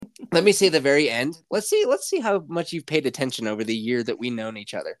Let me say the very end. Let's see how much you've paid attention over the year that we've known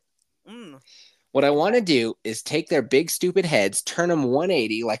each other. What I want to do is take their big stupid heads, turn them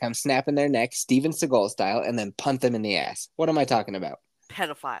 180 like I'm snapping their neck, Steven Seagal style, and then punt them in the ass. What am I talking about?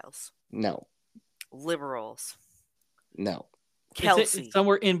 Pedophiles. No. Liberals. No. Kelsey. It's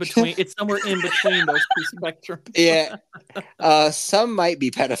somewhere in between. It's somewhere in between those two spectrums. Yeah. Some might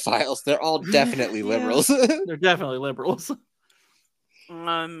be pedophiles. They're all definitely liberals. They're definitely liberals.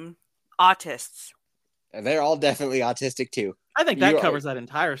 Autists. They're all definitely autistic too. I think that covers that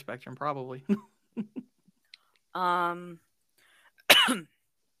entire spectrum, probably.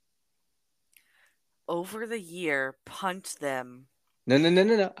 Over the year, punt them.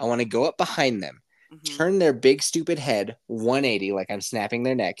 No. I want to go up behind them, turn their big stupid head 180 like I'm snapping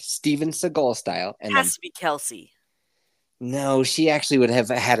their neck, Steven Seagal style, and has to be Kelsey. No, she actually would have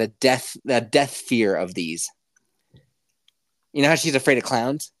had a death fear of these. You know how she's afraid of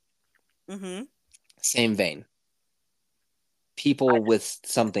clowns? Mm-hmm. Same vein. People with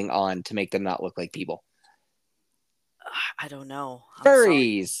something on to make them not look like people. I don't know.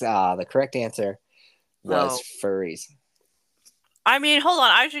 Furries. The correct answer was furries. I mean, hold on.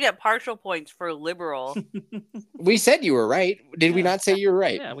 I should get partial points for liberal. We said you were right. Did we not say you were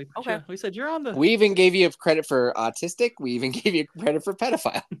right? Yeah, we said you're on the... We even gave you credit for autistic. We even gave you credit for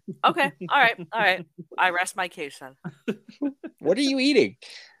pedophile. Okay. All right. I rest my case then. What are you eating?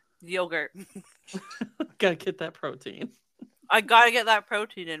 Yogurt. Gotta get that protein. I gotta get that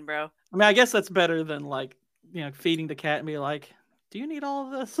protein in, bro. I mean, I guess that's better than feeding the cat and be like, "Do you need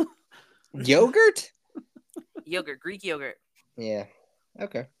all of this?" Yogurt? Yogurt, Greek yogurt. Yeah.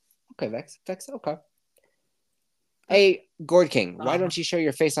 Okay, Vex. Okay. Hey, Gord King, why don't you show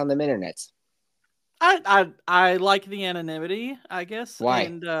your face on them internets? I like the anonymity, I guess. Why?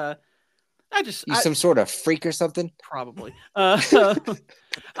 And you some sort of freak or something? Probably.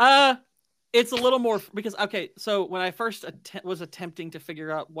 It's a little more because so when I first was attempting to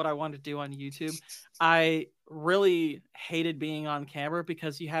figure out what I wanted to do on YouTube, I really hated being on camera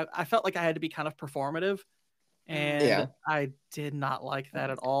because I felt like I had to be kind of performative, and I did not like that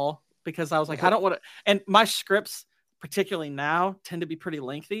at all because I was like, I don't want to. And my scripts, particularly now, tend to be pretty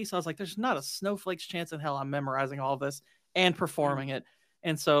lengthy, so I was like, there's not a snowflake's chance in hell I'm memorizing all this and performing it.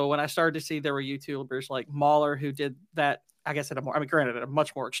 And so when I started to see there were YouTubers like Mahler who did that, I guess granted at a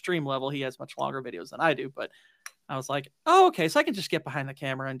much more extreme level, he has much longer videos than I do, but I was like, oh, okay, so I can just get behind the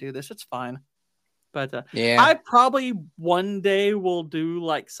camera and do this. It's fine. But I probably one day will do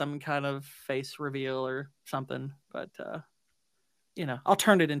like some kind of face reveal or something, but I'll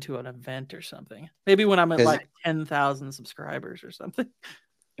turn it into an event or something. Maybe when I'm at like 10,000 subscribers or something.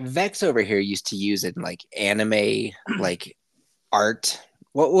 Vex over here used to use it in like anime, like art.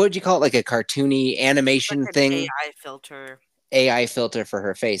 What would you call it? Like a cartoony animation like thing? AI filter for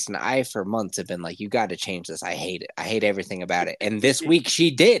her face. And I, for months, have been like, you got to change this. I hate it. I hate everything about it. And this week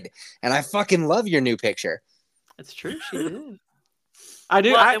she did. And I fucking love your new picture. It's true. She did. I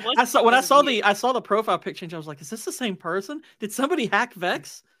do. Well, I saw the profile picture and I was like, is this the same person? Did somebody hack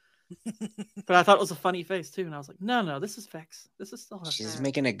Vex? But I thought it was a funny face too. And I was like, no, this is Vex. This is still her. She's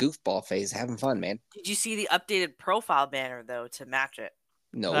making a goofball face, having fun, man. Did you see the updated profile banner though to match it?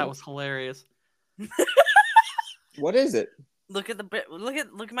 No. That was hilarious. What is it? Look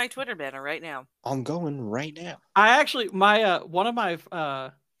at my Twitter banner right now. I'm going right now. I actually one of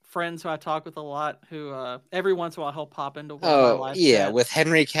my friends who I talk with a lot, who every once in a while he'll pop into one of my live chats. With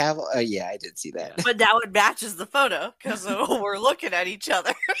Henry Cavill. Yeah, I did see that. But now it matches the photo because we're looking at each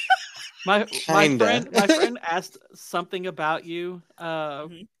other. My friend asked something about you.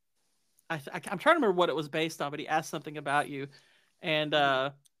 I'm trying to remember what it was based on, but he asked something about you, and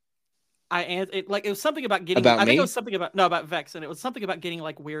I answered it was something about getting. About I think me? it was something about Vex, and it was something about getting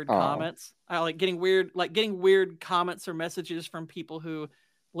like weird comments. I like getting weird comments or messages from people who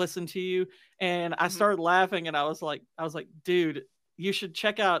listen to you, and I started laughing, and I was like, dude, you should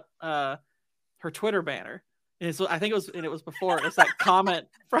check out her Twitter banner. And so I think it was before. It's like comment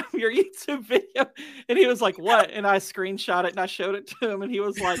from your YouTube video, and he was like, "What?" And I screenshot it and I showed it to him, and he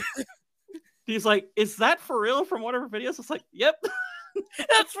was like, "Is that for real from one of her videos?" It's like, "Yep."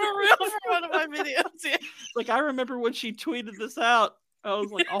 That's for real from one of my videos. Yeah. Like, I remember when she tweeted this out, I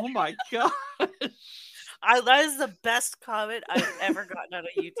was like, oh my gosh. That is the best comment I've ever gotten on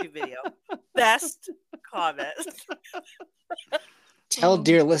a YouTube video. Best comment. Tell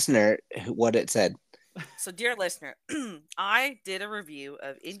dear listener what it said. So, dear listener, I did a review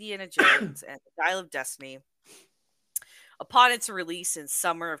of Indiana Jones and the Dial of Destiny upon its release in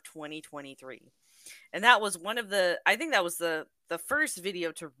summer of 2023. And that was the first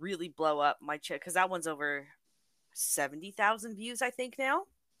video to really blow up my channel, because that one's over 70,000 views, I think, now.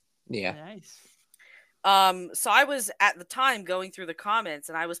 Yeah. Nice. So I was at the time going through the comments,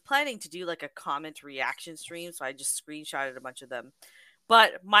 and I was planning to do like a comment reaction stream, so I just screenshotted a bunch of them.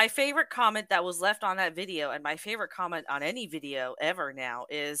 But my favorite comment that was left on that video, and my favorite comment on any video ever now,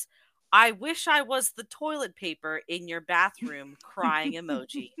 is I wish I was the toilet paper in your bathroom crying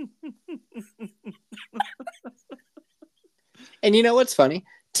emoji. And you know what's funny?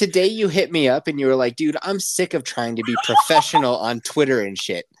 Today you hit me up and you were like, dude, I'm sick of trying to be professional on Twitter and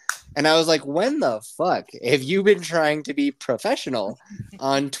shit. And I was like, when the fuck have you been trying to be professional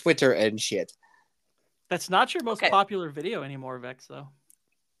on Twitter and shit? That's not your most popular video anymore, Vex, though.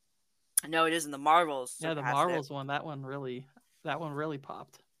 No, it isn't. The Marvels. Yeah, the Marvels one. That one really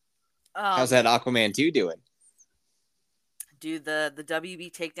popped. How's that Aquaman 2 doing? Dude, the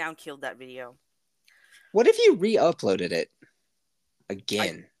WB takedown killed that video. What if you re-uploaded it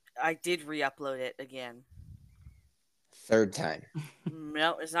again? I did re-upload it again. Third time.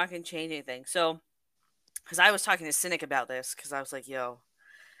 No, it's not going to change anything. So, because I was talking to Cynic about this, because I was like, yo,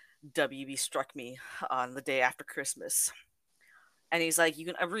 WB struck me on the day after Christmas. And he's like, you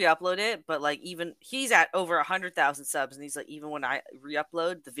can re-upload it, but like even he's at over 100,000 subs, and he's like, even when I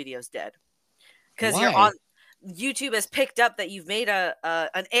re-upload, the video's dead because you're on YouTube has picked up that you've made an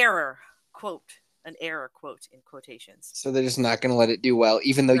error quote in quotations. So they're just not going to let it do well,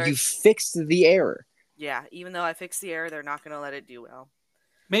 even though you fixed the error. Yeah, even though I fixed the error, they're not going to let it do well.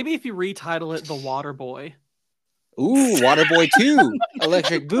 Maybe if you retitle it "The Water Boy." Ooh, Waterboy 2,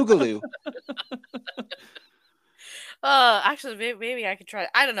 Electric Boogaloo. Actually, maybe I could try it.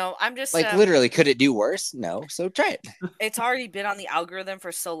 I don't know. I'm just like literally, could it do worse? No, so try it. It's already been on the algorithm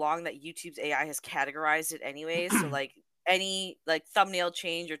for so long that YouTube's AI has categorized it anyways. So like any like thumbnail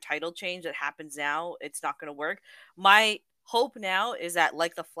change or title change that happens now, it's not going to work. My hope now is that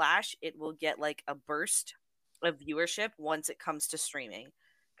like The Flash, it will get like a burst of viewership once it comes to streaming.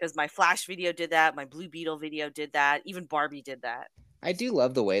 Because my Flash video did that, my Blue Beetle video did that, even Barbie did that. I do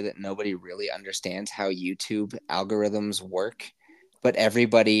love the way that nobody really understands how YouTube algorithms work, but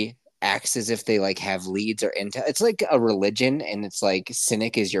everybody acts as if they like have leads or intel. It's like a religion, and it's like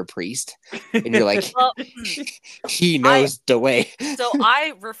Cynic is your priest, and you're like, well, he knows the way. So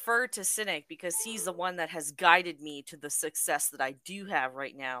I refer to Cynic because he's the one that has guided me to the success that I do have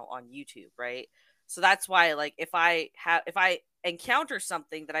right now on YouTube, right? So that's why, like, if I encounter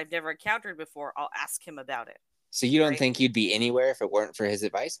something that I've never encountered before, I'll ask him about it. So you don't think you'd be anywhere if it weren't for his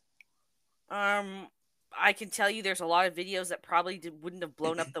advice? I can tell you there's a lot of videos that probably wouldn't have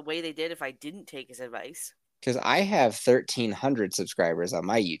blown up the way they did if I didn't take his advice. Because I have 1,300 subscribers on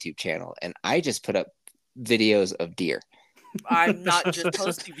my YouTube channel, and I just put up videos of deer. I'm not just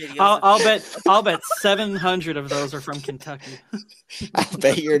posting videos. I'll bet 700 of those are from Kentucky. I'll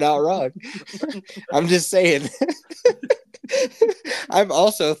bet you're not wrong. I'm just saying. I'm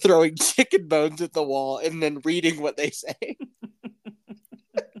also throwing chicken bones at the wall and then reading what they say.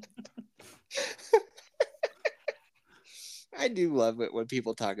 I do love it when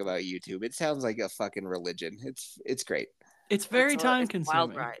people talk about YouTube. It sounds like a fucking religion. It's great. It's very time consuming.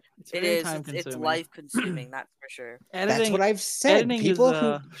 Wild ride. It is. It's life consuming. That's for sure. Editing, that's what I've said.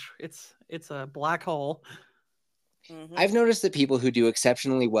 People it's a black hole. Mm-hmm. I've noticed that people who do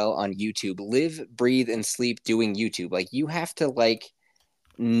exceptionally well on YouTube live, breathe, and sleep doing YouTube. Like you have to like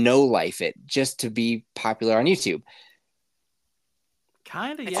know life it just to be popular on YouTube.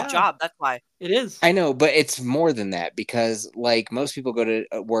 Kind of, yeah. It's a job. That's why it is. I know, but it's more than that because like most people go to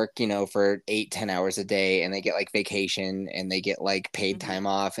work, for 8-10 hours a day, and they get like vacation, and they get like paid time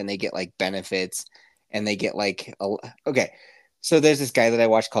off, and they get like benefits, and they get like okay. So there's this guy that I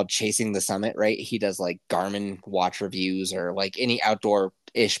watch called Chasing the Summit, right? He does like Garmin watch reviews or like any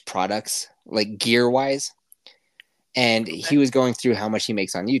outdoor-ish products, like gear-wise. And he was going through how much he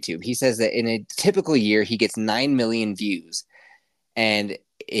makes on YouTube. He says that in a typical year, he gets 9 million views. And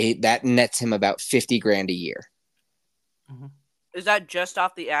that nets him about 50 grand a year. Mm-hmm. Is that just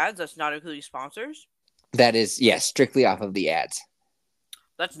off the ads? That's not including sponsors? That is, yes, strictly off of the ads.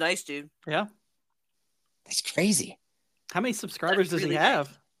 That's nice, dude. Yeah. That's crazy. How many subscribers does he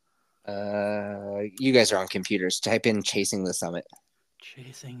have? You guys are on computers. Type in Chasing the Summit.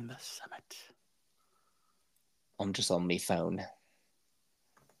 Chasing the Summit. I'm just on my phone.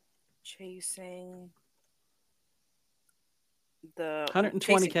 Chasing the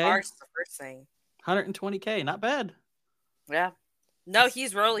 120K. Cars is the first thing. 120K, not bad. Yeah. No,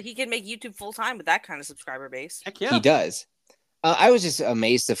 he's really he can make YouTube full time with that kind of subscriber base. Heck yeah. He does. I was just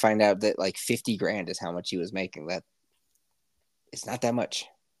amazed to find out that like 50 grand is how much he was making. That it's not that much.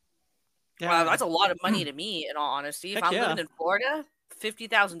 Yeah, wow, that's a lot of money to me. In all honesty, if I'm living in Florida,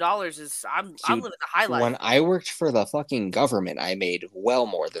 $50,000 is I'm living the high life. When I worked for the fucking government, I made well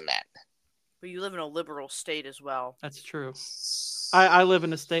more than that. But you live in a liberal state as well. That's true. I live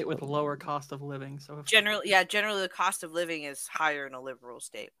in a state with a lower cost of living, so generally the cost of living is higher in a liberal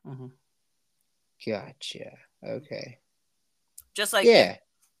state. Mm-hmm. Gotcha. Okay. Just like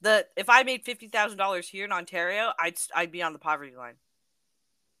if I made $50,000 here in Ontario, I'd be on the poverty line.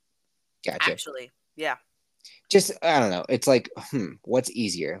 Gotcha. Actually, yeah. Just I don't know. It's like, what's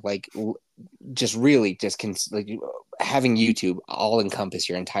easier? Like, just really just like having YouTube all encompass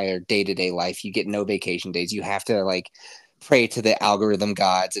your entire day-to-day life. You get no vacation days. You have to like pray to the algorithm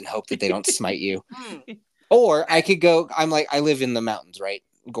gods and hope that they don't smite you. Or I could go. I live in the mountains, right,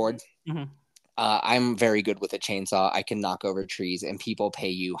 Gord? Mm-hmm. I'm very good with a chainsaw. I can knock over trees, and people pay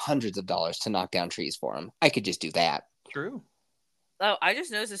you hundreds of dollars to knock down trees for them. I could just do that. True. Oh, I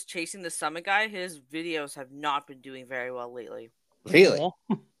just noticed this Chasing the Summit guy. His videos have not been doing very well lately. Really?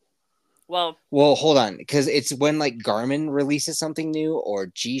 Well, hold on, because it's when like Garmin releases something new or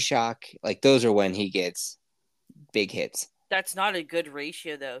G-Shock, like those are when he gets big hits. That's not a good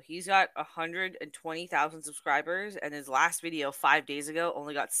ratio though. He's got 120,000 subscribers, and his last video 5 days ago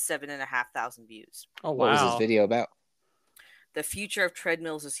only got 7,500 views. Oh wow! What was his video about? The future of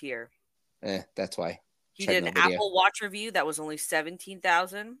treadmills is here. That's why. He did an Apple Watch review that was only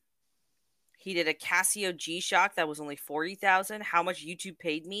 17,000. He did a Casio G-Shock that was only 40,000. How much YouTube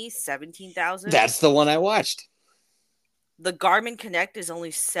paid me? 17,000. That's the one I watched. The Garmin Connect is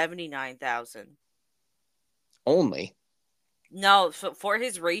only 79,000. Only? No, so for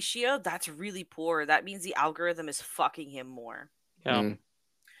his ratio, that's really poor. That means the algorithm is fucking him more. Yeah.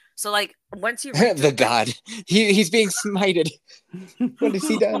 So like once you the god, he's being smited. What has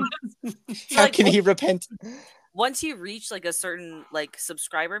he done? How can he repent? Once you reach like a certain like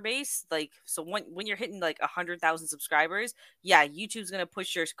subscriber base, like so when you're hitting like 100,000 subscribers, yeah, YouTube's gonna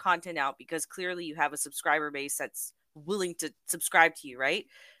push your content out because clearly you have a subscriber base that's willing to subscribe to you, right?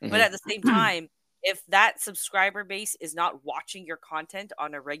 Mm-hmm. But at the same time, if that subscriber base is not watching your content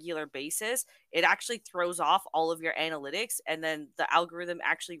on a regular basis, it actually throws off all of your analytics, and then the algorithm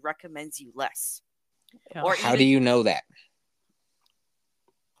actually recommends you less. Yeah. Or how do you know that?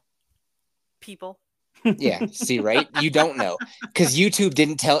 People. Yeah, see, right? You don't know because YouTube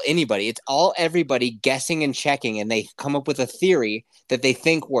didn't tell anybody. It's all everybody guessing and checking, and they come up with a theory that they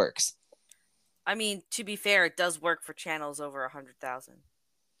think works. I mean, to be fair, it does work for channels over 100,000.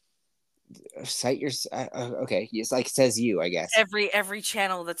 Cite your okay. It's like says you, I guess. Every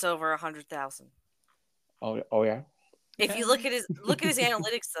channel that's over 100,000. Oh yeah. If you look at his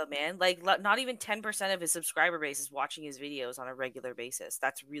analytics, though, man, like not even 10% of his subscriber base is watching his videos on a regular basis.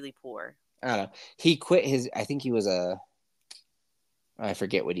 That's really poor. I don't know. He quit his. I think he was I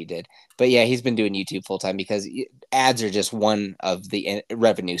forget what he did, but yeah, he's been doing YouTube full time because ads are just one of the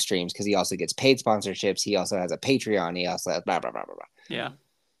revenue streams. Because he also gets paid sponsorships. He also has a Patreon. He also has blah blah blah blah blah. Yeah.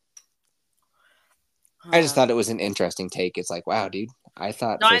 I just thought it was an interesting take. It's like, wow, dude. I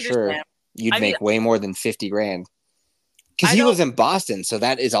thought for sure you'd make way more than 50 grand. Because he lives in Boston, so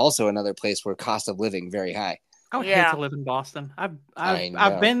that is also another place where cost of living very high. I would hate to live in Boston.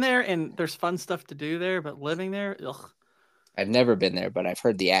 I've been there, and there's fun stuff to do there, but living there, ugh. I've never been there, but I've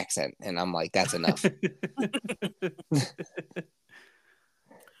heard the accent, and I'm like, that's enough.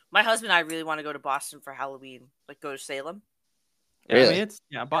 My husband and I really want to go to Boston for Halloween, like go to Salem. Really?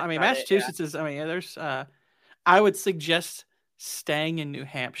 I mean, Massachusetts is. I mean, there's. I would suggest staying in New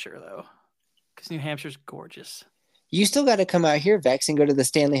Hampshire though, because New Hampshire's gorgeous. You still got to come out here, Vex, and go to the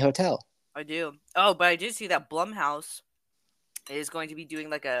Stanley Hotel. I do. Oh, but I did see that Blumhouse is going to be doing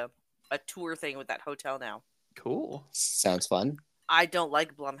like a tour thing with that hotel now. Cool. Sounds fun. I don't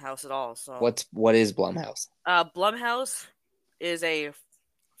like Blumhouse at all. So what is Blumhouse? Blumhouse is a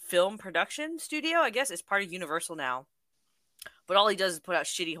film production studio. I guess it's part of Universal now. But all he does is put out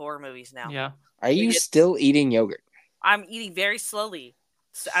shitty horror movies now. Yeah. Are you still eating yogurt? I'm eating very slowly,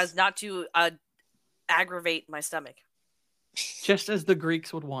 as not to aggravate my stomach. Just as the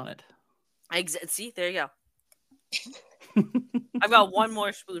Greeks would want it. See, there you go. I've got one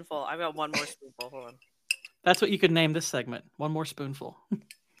more spoonful. Hold on. That's what you could name this segment. One more spoonful.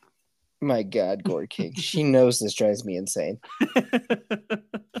 My God, Gore King. She knows this drives me insane.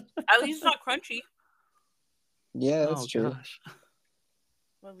 At least it's not crunchy. Yeah, that's true. Gosh.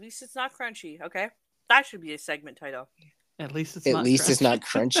 Well, at least it's not crunchy. Okay, that should be a segment title. At least it's not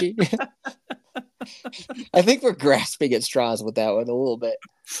crunchy. I think we're grasping at straws with that one a little bit.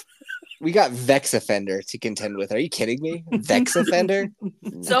 We got Vex Offender to contend with. Are you kidding me? Vex Offender?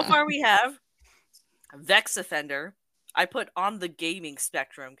 Nah. So far we have Vex Offender. I put on the gaming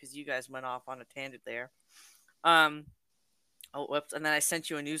spectrum because you guys went off on a tangent there. Oh, whoops. And then I sent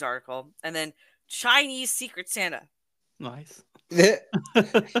you a news article. And then Chinese Secret Santa. Nice.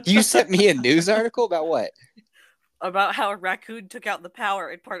 You sent me a news article about what? About how a raccoon took out the power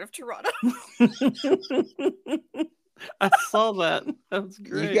in part of Toronto. I saw that. That was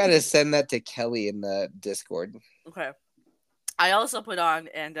great. You gotta send that to Kelly in the Discord. Okay. I also put on,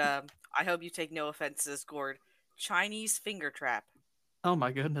 and I hope you take no offense to this, Gord, Chinese finger trap. Oh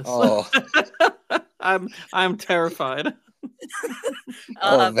my goodness. Oh. I'm terrified.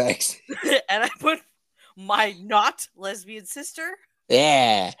 Vex. And I put my not lesbian sister.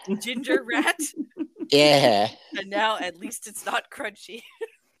 Yeah. Ginger rat. Yeah. And now at least it's not crunchy.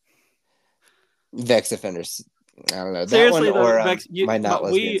 Vex offenders. I don't know. Seriously, that one though, or Vex, my not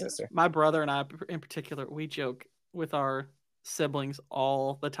lesbian sister. My brother and I in particular, we joke with our siblings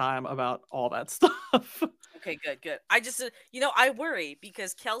all the time about all that stuff. Okay, good. I just, I worry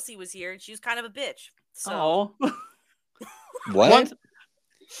because Kelsey was here and she was kind of a bitch. So. What?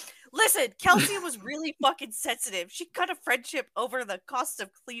 Listen, Kelsey was really fucking sensitive. She cut a friendship over the cost of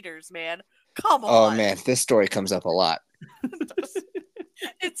cleaners, man. Come on. Oh man, this story comes up a lot.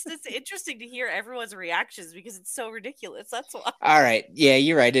 It's interesting to hear everyone's reactions because it's so ridiculous. That's why. All right. Yeah,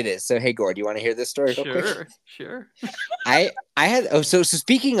 you're right. It is. So, hey, Gord, you want to hear this story real quick? Sure. I had so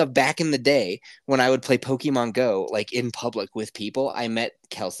speaking of back in the day when I would play Pokemon Go like in public with people, I met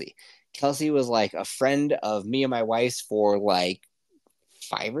Kelsey. Kelsey was like a friend of me and my wife's for like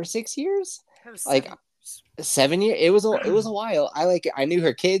 5 or 6 years. Like 7 years. It was a while. I knew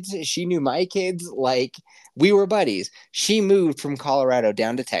her kids. She knew my kids. Like we were buddies. She moved from Colorado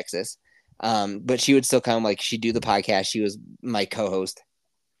down to Texas. But she would still come. Like she'd do the podcast. She was my co-host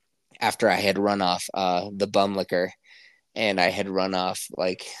after I had run off the bum liquor, and I had run off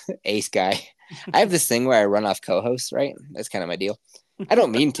like Ace Guy. I have this thing where I run off co-hosts. Right, that's kind of my deal. I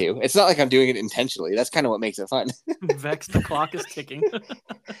don't mean to. It's not like I'm doing it intentionally. That's kind of what makes it fun. Vex, the clock is ticking.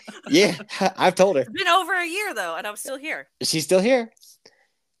 Yeah, I've told her. It's been over a year, though, and I'm still here. She's still here.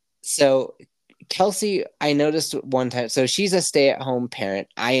 So, Kelsey, I noticed one time. So, she's a stay-at-home parent.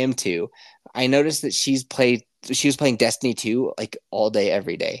 I am too. I noticed that she was playing Destiny 2 like all day,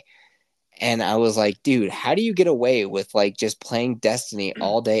 every day. And I was like, dude, how do you get away with like just playing Destiny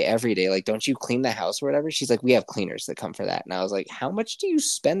all day, every day? Like, don't you clean the house or whatever? She's like, we have cleaners that come for that. And I was like, how much do you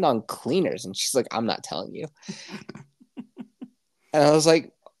spend on cleaners? And she's like, I'm not telling you. And I was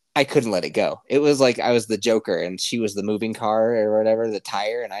like, I couldn't let it go. It was like I was the Joker and she was the moving car or whatever, the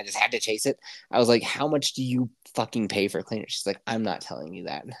tire, and I just had to chase it. I was like, how much do you fucking pay for cleaners? She's like, I'm not telling you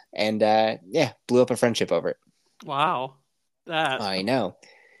that. And blew up a friendship over it. Wow. I know.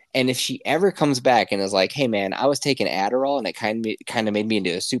 And if she ever comes back and is like, hey, man, I was taking Adderall and it kind of made me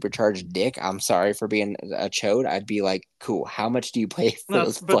into a supercharged dick. I'm sorry for being a chode. I'd be like, cool. How much do you pay for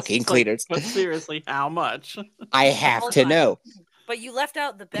those fucking cleaners? But seriously, how much? I have to know. But you left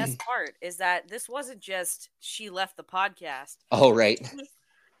out the best part is that this wasn't just she left the podcast. Oh, right.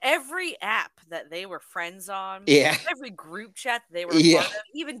 Every app that they were friends on, every group chat they were part of,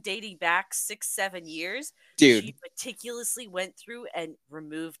 even dating back 6-7 years, dude, she meticulously went through and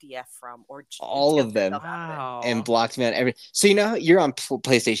removed the F from or all of them, and blocked me on every. So you're on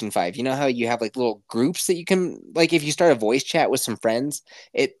PlayStation 5. You know how you have like little groups that you can like if you start a voice chat with some friends,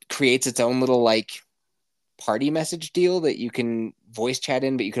 it creates its own little like party message deal that you can voice chat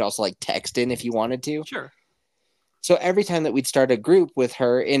in, but you could also like text in if you wanted to. Sure. So every time that we'd start a group with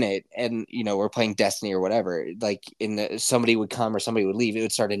her in it and, we're playing Destiny or whatever, like somebody would come or somebody would leave, it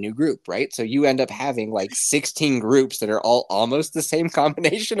would start a new group, right? So you end up having like 16 groups that are all almost the same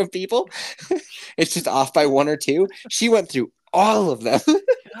combination of people. It's just off by 1 or 2. She went through all of them.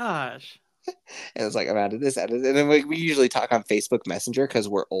 Gosh. And it's like, I'm out of this. And then we usually talk on Facebook Messenger because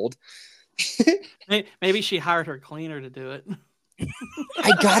we're old. Maybe she hired her cleaner to do it.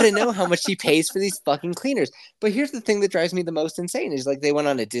 I gotta know how much she pays for these fucking cleaners. But here's the thing that drives me the most insane is like they went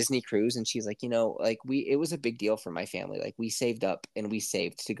on a Disney cruise and she's like, it was a big deal for my family. Like we saved up and we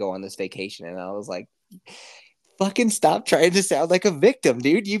saved to go on this vacation. And I was like, fucking stop trying to sound like a victim,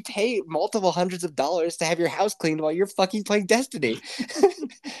 dude. You pay multiple hundreds of dollars to have your house cleaned while you're fucking playing Destiny.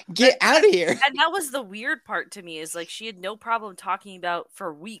 Get out of here. And that was the weird part to me is like she had no problem talking about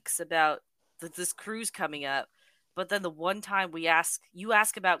for weeks about this cruise coming up. But then the one time you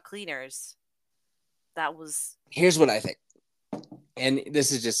ask about cleaners, that was... Here's what I think. And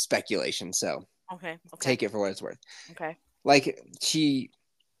this is just speculation, so okay. Take it for what it's worth. Okay. Like,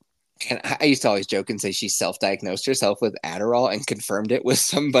 and I used to always joke and say she self-diagnosed herself with Adderall and confirmed it with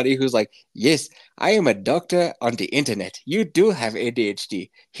somebody who's like, yes, I am a doctor on the internet. You do have ADHD.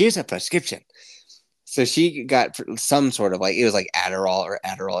 Here's a prescription. So she got some sort of like, it was like Adderall or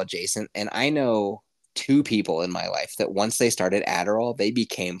Adderall adjacent. And I know 2 people in my life that once they started Adderall, they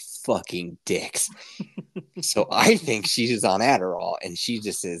became fucking dicks. So I think she's on Adderall and she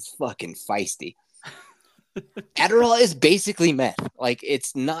just is fucking feisty. Adderall is basically meth. Like,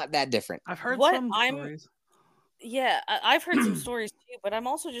 it's not that different. I've heard some stories. Yeah, I've heard some stories too, but I'm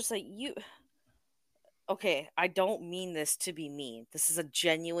also just like, okay, I don't mean this to be mean. This is a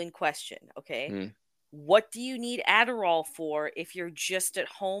genuine question, okay? What do you need Adderall for if you're just at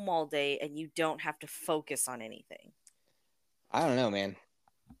home all day and you don't have to focus on anything? I don't know, man.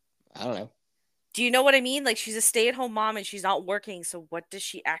 I don't know. Do you know what I mean? Like, she's a stay-at-home mom and she's not working, so what does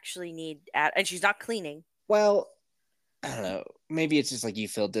she actually need? And she's not cleaning. Well, I don't know. Maybe it's just like you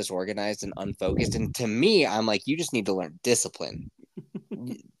feel disorganized and unfocused. And to me, I'm like, you just need to learn discipline.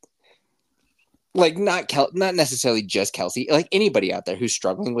 Like, not necessarily just Kelsey. Like, anybody out there who's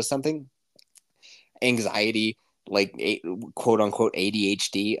struggling with something, anxiety, like quote unquote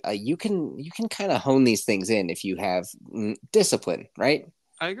ADHD, you can kind of hone these things in if you have discipline, right?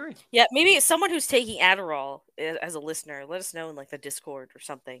 I agree. Yeah, maybe someone who's taking Adderall as a listener, let us know in like the Discord or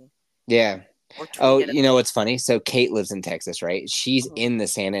something. Yeah. Oh, you know what's funny? So Kate lives in Texas, right? She's in the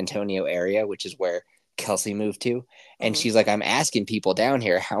San Antonio area, which is where Kelsey moved to. And she's like, I'm asking people down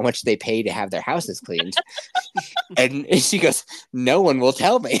here how much they pay to have their houses cleaned. and she goes, no one will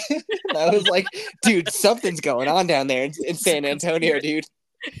tell me. And I was like, dude, something's going on down there in San Antonio, dude.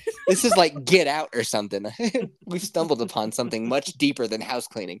 This is like Get Out or something. We've stumbled upon something much deeper than house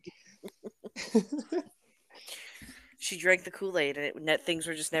cleaning. She drank the Kool-Aid and things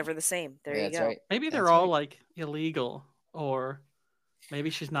were just never the same. There you go. Right. Maybe they're all like illegal, or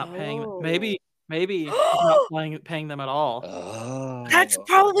maybe she's not paying. Maybe she's not paying them at all. Oh. That's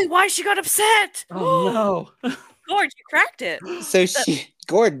probably why she got upset. Oh no. Gord, you cracked it. So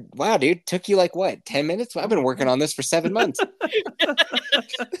Gord, wow, dude, took you like what, 10 minutes? I've been working on this for 7 months.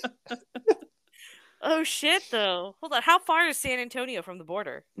 Oh shit, though. Hold on, how far is San Antonio from the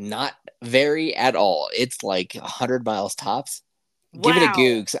border? Not very at all. It's like 100 miles tops. Wow. Give it a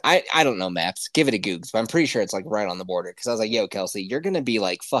googs. I don't know maps. Give it a googs, but I'm pretty sure it's like right on the border. Because I was like, yo, Kelsey, you're gonna be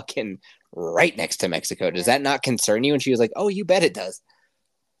like fucking right next to Mexico. Does that not concern you? And she was like, oh, you bet it does.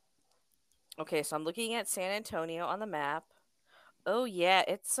 Okay, so I'm looking at San Antonio on the map. Oh yeah,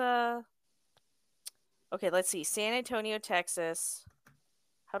 it's okay, let's see. San Antonio, Texas.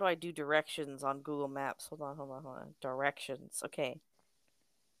 How do I do directions on Google Maps? Hold on. Directions. Okay.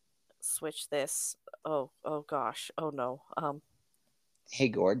 Switch this. Oh gosh. Oh no. Hey,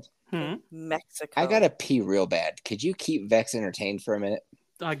 Gord. Mexico. I gotta pee real bad. Could you keep Vex entertained for a minute?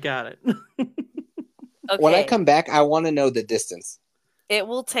 I got it. Okay. When I come back, I want to know the distance. It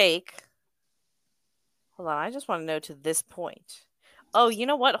will take. Hold on. I just want to know to this point. Oh, you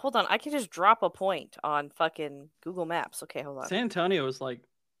know what? Hold on. I can just drop a point on fucking Google Maps. Okay, hold on. San Antonio is like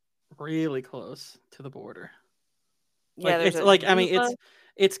really close to the border. Yeah, like, it's like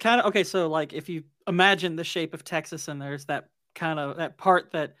it's kind of okay. So like if you imagine the shape of Texas, and there's that kind of that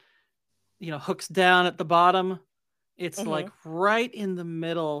part that hooks down at the bottom, it's like right in the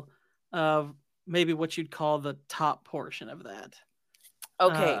middle of maybe what you'd call the top portion of that.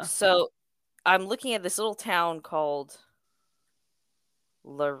 Okay, so I'm looking at this little town called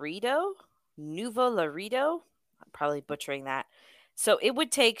Nuevo Laredo. I'm probably butchering that. So it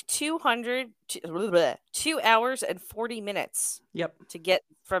would take 2 hours and 40 minutes. Yep. To get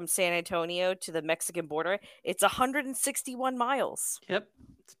from San Antonio to the Mexican border. It's 161 miles. Yep.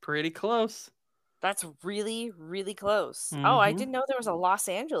 It's pretty close. That's really, really close. Oh, I didn't know there was a Los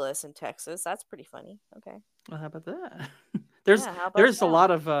Angeles in Texas. That's pretty funny. Okay. Well, how about that? There's a lot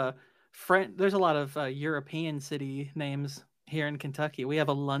of there's a lot of European city names here in Kentucky. We have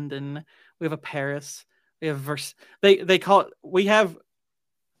a London, we have a Paris, we have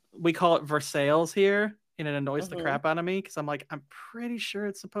we call it Versailles here, and it annoys the crap out of me because I'm like, I'm pretty sure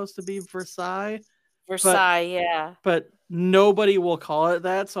it's supposed to be Versailles. Yeah. But nobody will call it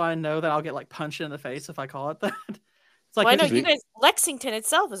that, so I know that I'll get like punched in the face if I call it that. It's like, I know you guys. Lexington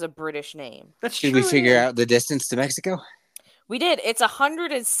itself is a British name. That's true. Did we figure out the distance to Mexico? We did. It's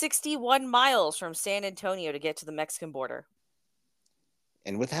 161 miles from San Antonio to get to the Mexican border.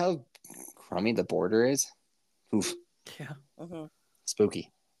 And with how crummy the border is, oof. Yeah.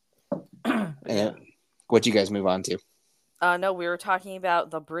 Spooky. What'd you guys move on to? No, we were talking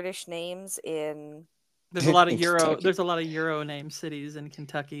about the British names in. There's a lot of Euro. There's a lot of Euro named cities in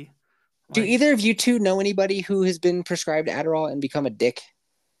Kentucky. Do either of you two know anybody who has been prescribed Adderall and become a dick?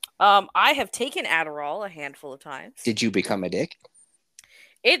 I have taken Adderall a handful of times. Did you become a dick?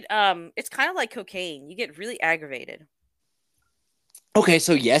 It's kind of like cocaine. You get really aggravated. Okay,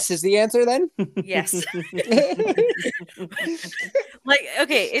 so yes is the answer then? Yes. Like,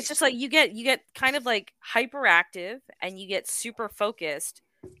 okay, it's just like you get kind of like hyperactive and you get super focused,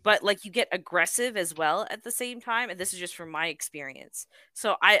 but like you get aggressive as well at the same time. And this is just from my experience.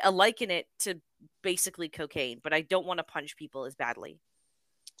 So I liken it to basically cocaine, but I don't want to punch people as badly.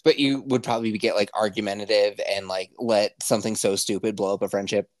 But you would probably get like argumentative and like let something so stupid blow up a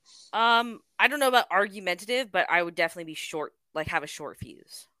friendship. I don't know about argumentative, but I would definitely be short, like have a short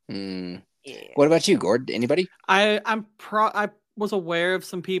fuse. Yeah. What about you, Gord? Anybody? I was aware of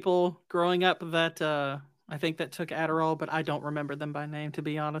some people growing up that I think that took Adderall, but I don't remember them by name, to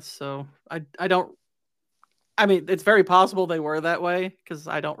be honest. So I don't. I mean, it's very possible they were that way because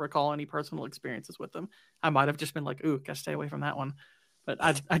I don't recall any personal experiences with them. I might have just been like, "Ooh, gotta stay away from that one," but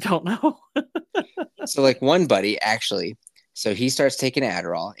I don't know. So like one buddy actually, so he starts taking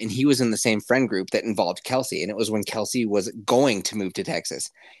Adderall and he was in the same friend group that involved Kelsey. And it was when Kelsey was going to move to Texas.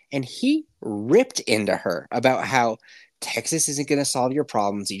 And he ripped into her about how Texas isn't going to solve your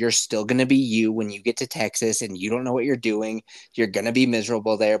problems. You're still going to be you when you get to Texas and you don't know what you're doing. You're going to be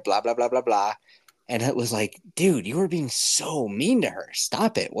miserable there, blah, blah, blah, blah, blah. And it was like, dude, you were being so mean to her.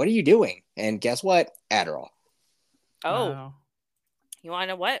 Stop it. What are you doing? And guess what? Adderall. Oh, wow. You want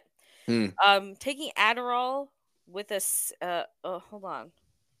to know what? Taking Adderall with a hold on,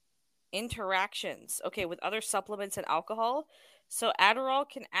 interactions. Okay, with other supplements and alcohol. So Adderall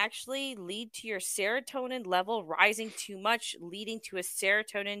can actually lead to your serotonin level rising too much, leading to a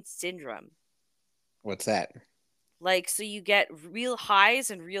serotonin syndrome. What's that? Like, so you get real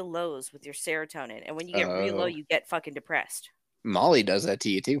highs and real lows with your serotonin, and when you get real low, you get fucking depressed. Molly does that to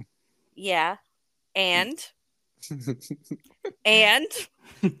you too. Yeah, and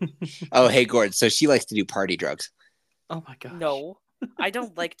oh, hey, Gord. So she likes to do party drugs. Oh my god. No, I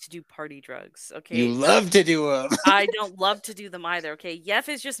don't like to do party drugs. Okay, you love to do them. I don't love to do them either. Okay, Yef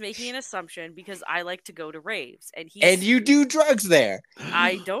is just making an assumption because I like to go to raves, and you do drugs there.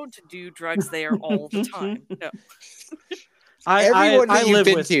 I don't do drugs there all the time. No. Everyone that you've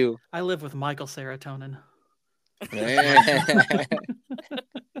been to. I live with Michael Serotonin.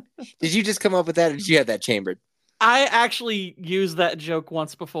 Did you just come up with that, or did you have that chambered? I actually used that joke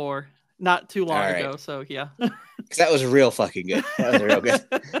once before, not too long ago. So yeah, because that was real fucking good. That was real good.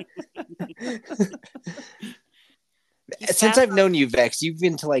 Since I've known you, Vex, you've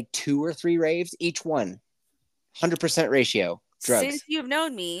been to like 2 or 3 raves, each one 100% ratio drugs. Since you've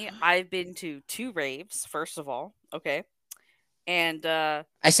known me, I've been to 2 raves. First of all, okay. And I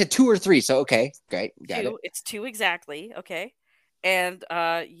said 2 or 3, so okay, great, got 2, it. It's 2 exactly, okay. And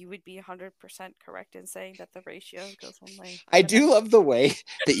you would be 100% correct in saying that the ratio goes one way. I do love the way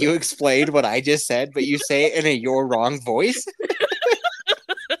that you explained what I just said, but you say it in a "you're wrong" voice.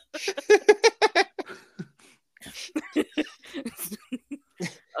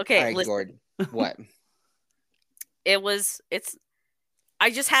 Okay, all right, listen. Gordon. What?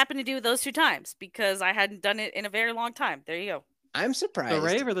 I just happened to do those 2 times because I hadn't done it in a very long time. There you go. I'm surprised. The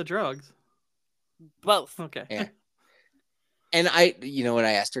rave or the drugs? Both. Okay. Yeah. And you know what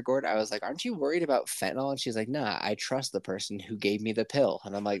I asked her, Gord? I was like, aren't you worried about fentanyl? And she's like, nah, I trust the person who gave me the pill.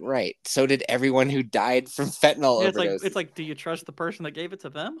 And I'm like, right. So did everyone who died from fentanyl overdose. It's like, do you trust the person that gave it to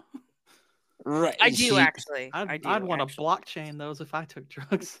them? Right. I do, actually. I'd want to blockchain those if I took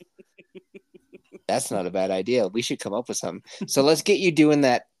drugs. That's not a bad idea. We should come up with something. So let's get you doing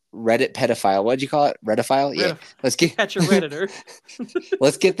that Reddit pedophile. What'd you call it? Reddophile? Yeah. Let's get catch a Redditor.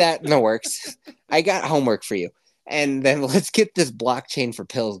 Let's get that in the works. I got homework for you. And then let's get this blockchain for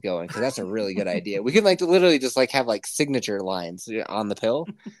pills going, because that's a really good idea. We can like literally just like have like signature lines on the pill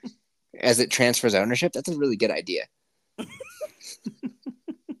as it transfers ownership. That's a really good idea.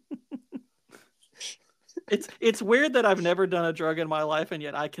 It's weird that I've never done a drug in my life, and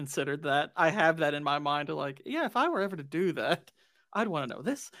yet I considered that. I have that in my mind to like, yeah, if I were ever to do that, I'd want to know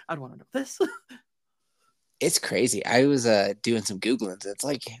this. I'd want to know this. It's crazy. I was doing some Googlings. It's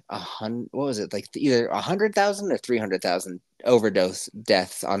like 100. What was it? Like either 100,000 or 300,000 overdose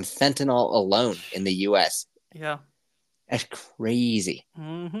deaths on fentanyl alone in the U.S. Yeah, that's crazy.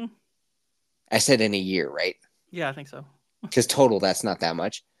 Mm-hmm. I said in a year, right? Yeah, I think so. Because total, that's not that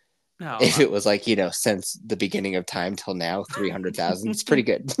much. No, if it was like, since the beginning of time till now, 300,000, it's pretty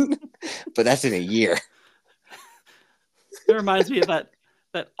good. But that's in a year. It reminds me of that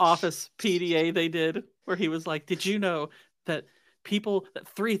Office PDA they did, where he was like, did you know that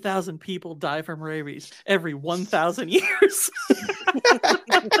 3,000 people die from rabies every 1,000 years?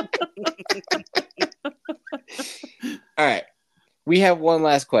 All right. We have one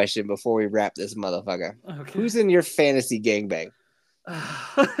last question before we wrap this motherfucker. Okay. Who's in your fantasy gangbang?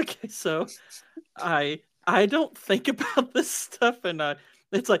 Okay, so I I don't think about this stuff, and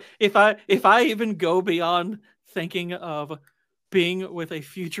it's like if I even go beyond thinking of being with a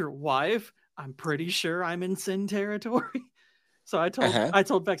future wife, I'm pretty sure I'm in sin territory. So I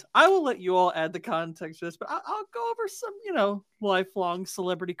told Vex, I will let you all add the context to this, but I'll go over some, lifelong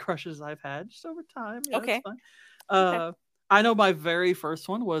celebrity crushes I've had just over time. Yeah, Okay. That's fine. Okay. I know my very first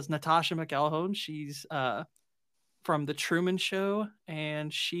one was Natasha McElhone. She's from The Truman Show,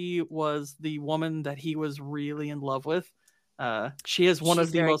 and she was the woman that he was really in love with. She has one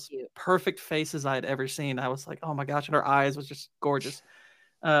of the most perfect faces I had ever seen. I was like, oh my gosh, and her eyes was just gorgeous.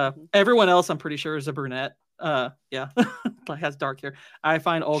 Everyone else, I'm pretty sure, is a brunette. Yeah, like has dark hair. I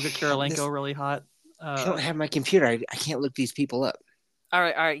find Olga Kurylenko really hot. I don't have my computer. I can't look these people up. All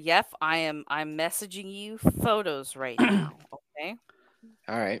right, Yef. I'm messaging you photos right now. Okay.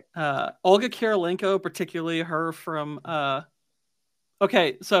 All right. Olga Kurylenko, particularly her from.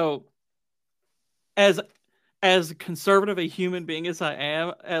 Okay, so as conservative a human being as I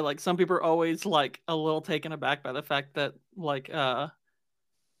am, like some people are always like a little taken aback by the fact that like a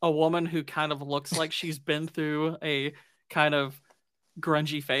woman who kind of looks like she's been through a kind of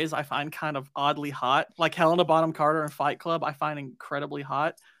grungy phase, I find kind of oddly hot. Like Helena Bonham Carter in Fight Club, I find incredibly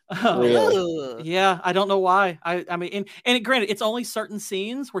hot. Really? Yeah, I don't know why. I mean, and granted, it's only certain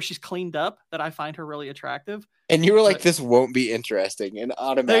scenes where she's cleaned up that I find her really attractive. And you were like, "This won't be interesting," and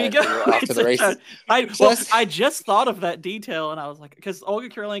automatically we're off to the races. I just thought of that detail, and I was like, because Olga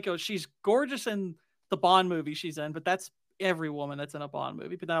Kurylenko, she's gorgeous in the Bond movie she's in, but that's every woman that's in a Bond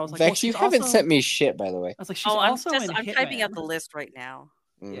movie. But then I was like, Vex, you haven't sent me shit, by the way. I was like, she's also in I'm Hitman. typing out the list right now.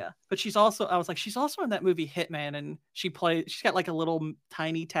 Yeah, but she's also in that movie Hitman, and she's got like a little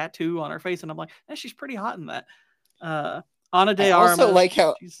tiny tattoo on her face, and I'm like, she's pretty hot in that. Ana de Armas. I also like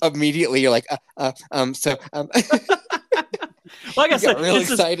how immediately you're like, like I said, really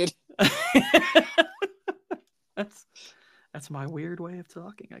excited. That's my weird way of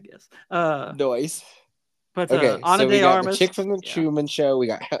talking, I guess. Noise. But okay, Ana so we de got Armas, the chick from the Truman Show. We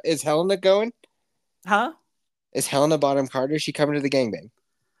got is Helena going? Huh? Is Helena Bonham Carter? Is she coming to the gangbang?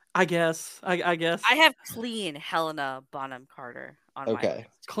 I guess. I guess. I have clean Helena Bonham Carter on my list.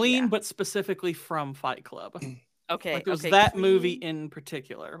 Clean, but specifically from Fight Club. Okay. Like, there's that movie in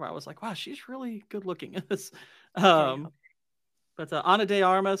particular where I was like, wow, she's really good looking in this. But Ana de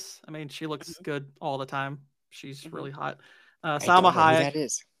Armas, I mean, she looks good all the time. She's really hot. Salma Hayek. Who that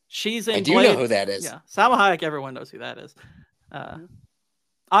is. She's in. I do know who that is. Yeah, Salma Hayek. Everyone knows who that is.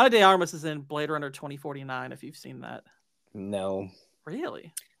 Ana de Armas is in Blade Runner 2049. If you've seen that. No.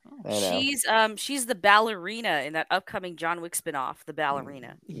 Really? Oh. She's the ballerina in that upcoming John Wick spinoff, The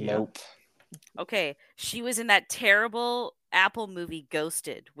Ballerina. Nope. Okay, she was in that terrible Apple movie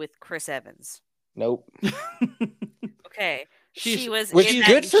Ghosted with Chris Evans. Nope. Okay, she was. Which is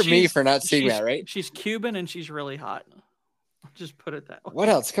good for me for not seeing that, right? She's Cuban and she's really hot. I'll just put it that way. What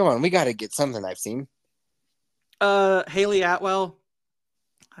else? Come on, we got to get something I've seen. Haley Atwell.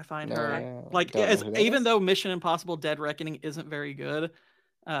 I find her even though Mission Impossible: Dead Reckoning isn't very good,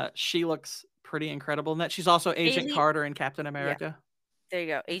 she looks pretty incredible in that. She's also Agent Carter in Captain America. Yeah. There you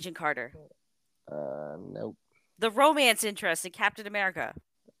go, Agent Carter. Nope. The romance interest in Captain America.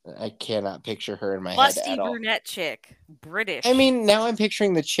 I cannot picture her in my Busty head at all. brunette chick, British. I mean, now I'm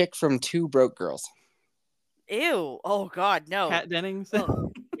picturing the chick from Two Broke Girls. Ew! Oh God, no. Kat Dennings.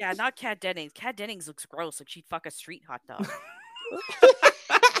 Oh, yeah, not Kat Dennings. Kat Dennings looks gross. Like she'd fuck a street hot dog.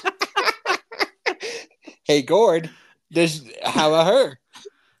 Hey, Gord. How about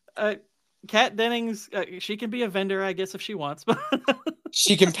her? Kat Dennings, she can be a vendor, I guess, if she wants. But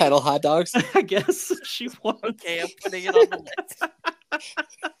she can peddle hot dogs? I guess she wants. Okay, I'm putting it on the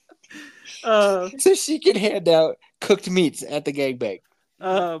list. So she can hand out cooked meats at the gangbang.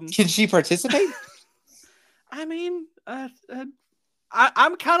 Can she participate? I mean,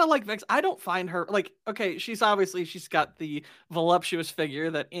 I'm kind of like Vex. I don't find her like, okay, she's got the voluptuous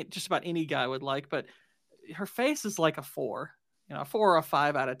figure that just about any guy would like, but her face is like a 4. A 4 or a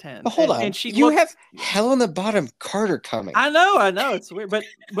 5 out of 10. But hold on. And you have Helena Bonham Carter coming. I know. It's weird,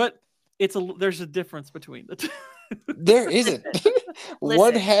 but there's a difference between the two. There isn't.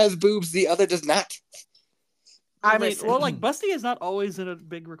 One has boobs, the other does not. I mean, like busty is not always a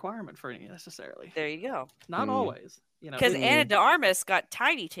big requirement for any necessarily. There you go. Not always. Because Ana de Armas got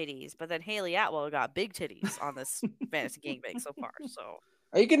tiny titties, but then Haley Atwell got big titties on this fantasy gangbang so far. So,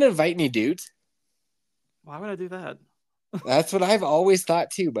 are you gonna invite any dudes? Why would I do that? That's what I've always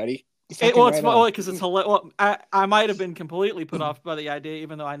thought too, buddy. It's because it's hilarious. Well, I might have been completely put off by the idea,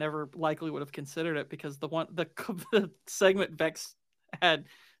 even though I never likely would have considered it, because the segment Vex had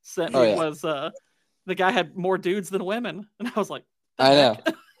sent me was the guy had more dudes than women, and I was like, I know.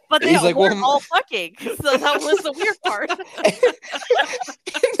 But they weren't all fucking, so that was the weird part.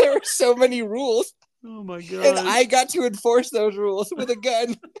 There were so many rules. Oh my god! And I got to enforce those rules with a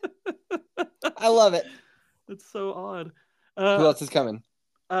gun. I love it. It's so odd. Who else is coming?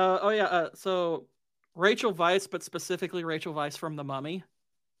 So Rachel Weisz, but specifically Rachel Weisz from The Mummy.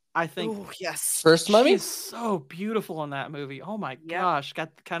 I think. Ooh, yes. First Mummy? She's so beautiful in that movie. Oh my gosh.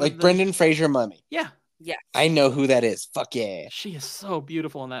 Got kind of Brendan Fraser Mummy. Yeah. Yeah. I know who that is. Fuck yeah. She is so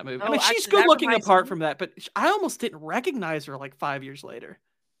beautiful in that movie. Oh, I mean, she's good looking apart from that, but I almost didn't recognize her like 5 years later.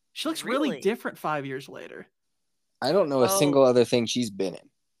 She looks really different 5 years later. I don't know a single other thing she's been in.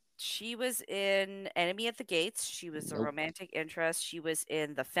 She was in Enemy at the Gates. She was a romantic interest. She was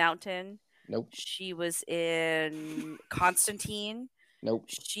in The Fountain. Nope. She was in Constantine. Nope.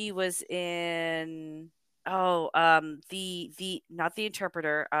 She was in the not The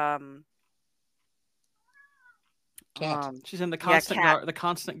Interpreter. She's in the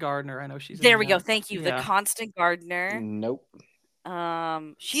Constant Gardener. I know she's there. We go. Thank you. Yeah. The Constant Gardener. Nope.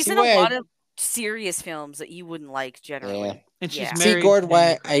 She's in a lot of serious films that you wouldn't like generally. Yeah. And she's See, Gord,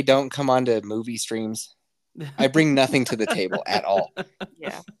 why I don't come on to movie streams. I bring nothing to the table at all.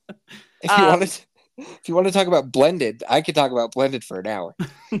 Yeah. If you want to talk about Blended, I could talk about Blended for an hour.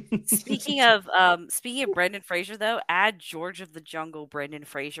 Speaking of Brendan Fraser, though, add George of the Jungle Brendan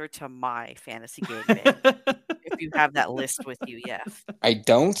Fraser to my fantasy gangbang. If you have that list with you, yeah. I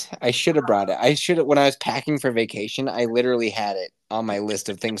don't. I should have brought it. When I was packing for vacation, I literally had it on my list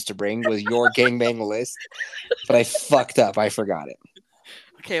of things to bring was your gangbang list, but I fucked up. I forgot it.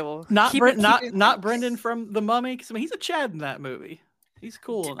 Okay, well, not Brendan from The Mummy, because I mean he's a Chad in that movie. He's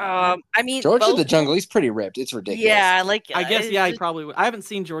cool. I mean, George of the Jungle, he's pretty ripped. It's ridiculous. Yeah, I guess he probably would. I haven't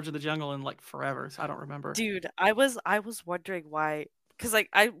seen George of the Jungle in like forever, so I don't remember. Dude, I was wondering why, because like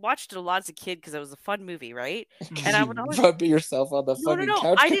I watched it a lot as a kid because it was a fun movie, right? And I would always rub yourself on the fucking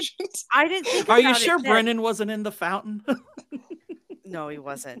couch. I didn't think. Are you sure Brendan wasn't in The Fountain? No, he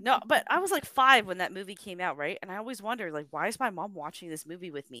wasn't. No, but I was like 5 when that movie came out, right? And I always wondered, like, why is my mom watching this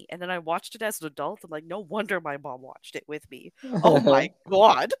movie with me? And then I watched it as an adult. I'm like, no wonder my mom watched it with me. Oh my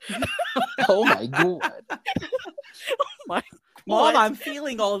god. Oh my god. Oh my god. Mom, I'm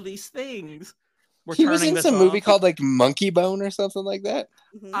feeling all these things. He was in some movie called like Monkey Bone or something like that.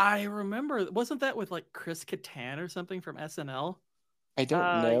 Mm-hmm. I remember. Wasn't that with like Chris Kattan or something from SNL? I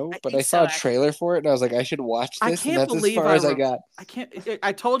don't know, but I saw a trailer for it and I was like, I should watch this. And that's as far as I got.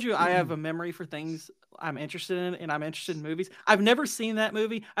 I told you I have a memory for things I'm interested in, and I'm interested in movies. I've never seen that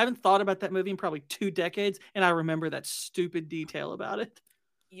movie. I haven't thought about that movie in probably 2 decades, and I remember that stupid detail about it.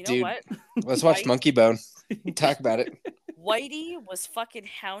 You know what? Let's watch Monkey Bone. Talk about it. Whitey was fucking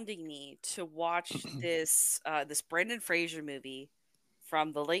hounding me to watch this Brendan Fraser movie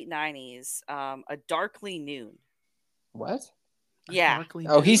from the late 90s, A Darkly Noon. What? Yeah.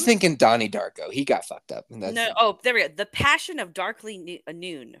 Oh, he's thinking Donnie Darko. He got fucked up. Oh, there we go. The Passion of Darkly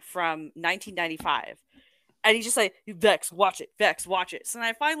Noon from 1995. And he's just like, Vex, watch it. Vex, watch it. So then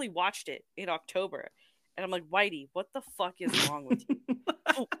I finally watched it in October. And I'm like, Whitey, what the fuck is wrong with you?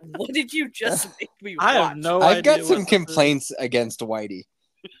 What did you just make me watch? I have no idea. I've got some complaints against Whitey,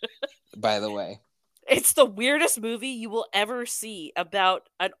 by the way. It's the weirdest movie you will ever see about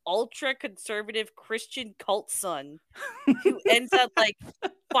an ultra-conservative Christian cult son who ends up like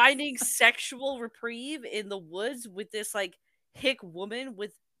finding sexual reprieve in the woods with this like hick woman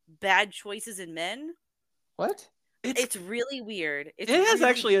with bad choices in men. What? It's really weird. It has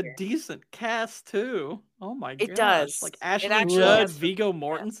actually a decent cast too. Oh my god! It does. Like Ashley Judd, Viggo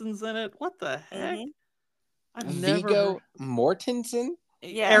Mortensen's in it. What the heck? Mm-hmm. Viggo Mortensen?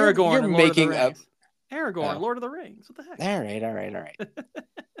 Yeah, Aragorn. You're making up. Aragorn, Lord of the Rings. What the heck? All right.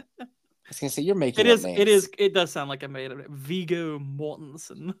 I was gonna say you're making up names. It does sound like I made it. Viggo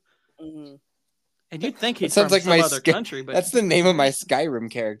Mortensen. Mm-hmm. And you'd think he's from like some other country, but that's the name of my Skyrim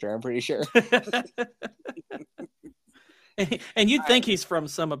character. I'm pretty sure. And you'd think he's from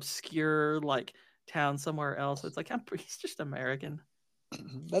some obscure like town somewhere else. It's like he's just American.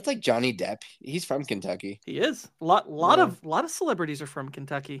 That's like Johnny Depp. He's from Kentucky. He is. A lot of celebrities are from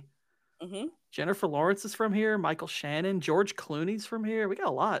Kentucky. Mm-hmm. Jennifer Lawrence is from here. Michael Shannon, George Clooney's from here. We got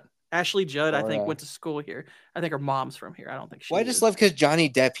a lot. Ashley Judd, I think, went to school here. I think her mom's from here. I don't think she. Well, I just love because Johnny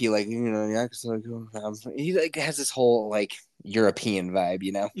Depp, he like has this whole like European vibe,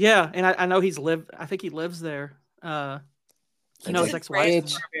 you know. Yeah, and I know I think he lives there. You know his ex-wife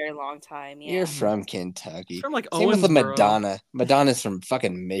for a very long time. Yeah. You're from Kentucky. He's from like Same with the Madonna. Madonna's from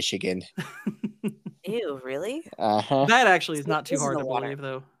fucking Michigan. Ew, really? Uh-huh. That actually is not too hard to believe,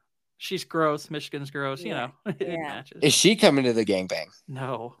 though. She's gross. Michigan's gross. Yeah. You know, it matches. Is she coming to the gangbang?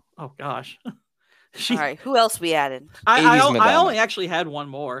 No. Oh gosh. All right, who else we added? I only actually had one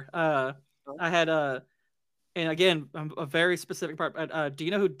more. I had and again, a very specific part. Do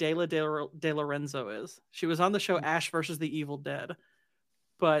you know who Dana De Lorenzo is? She was on the show Ash versus the Evil Dead.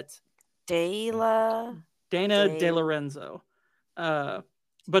 But Dana De Lorenzo.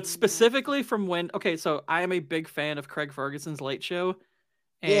 But specifically from when, okay, so I am a big fan of Craig Ferguson's Late Show.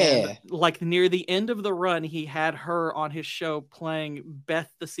 And like near the end of the run, he had her on his show playing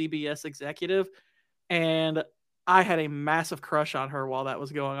Beth, the CBS executive. And I had a massive crush on her while that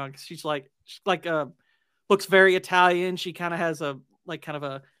was going on. Cause she's like looks very Italian. She kind of has a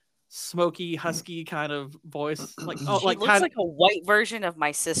smoky, husky kind of voice. Like, she looks like a white version of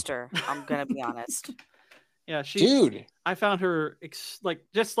my sister. I'm gonna be honest. Yeah, dude. I found her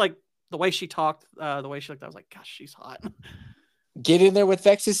just like the way she talked, the way she looked. I was like, gosh, she's hot. Get in there with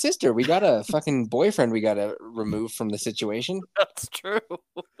Vex's sister. We got a fucking boyfriend we got to remove from the situation. That's true.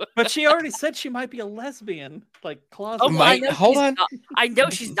 But she already said she might be a lesbian. Like, closet. Oh, hold on. I know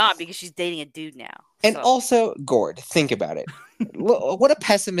she's not because she's dating a dude now. And also, Gord, think about it. What a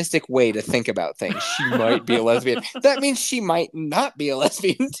pessimistic way to think about things. She might be a lesbian. That means she might not be a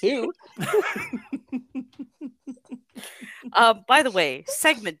lesbian, too. By the way,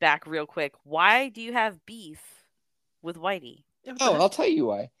 segment back real quick. Why do you have beef with Whitey? Oh, I'll tell you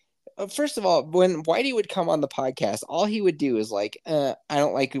why. First of all, when Whitey would come on the podcast, all he would do is like, I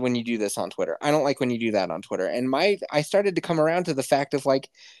don't like when you do this on Twitter. I don't like when you do that on Twitter. And I started to come around to the fact of like,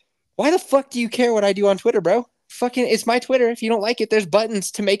 why the fuck do you care what I do on Twitter, bro? Fucking, it's my Twitter. If you don't like it, there's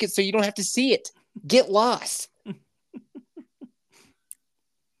buttons to make it so you don't have to see it. Get lost.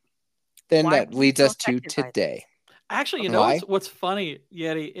 Then that leads us to today. Actually, you know what's funny,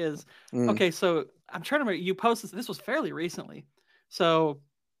 Yeti, is okay. So I'm trying to remember. You posted this was fairly recently. So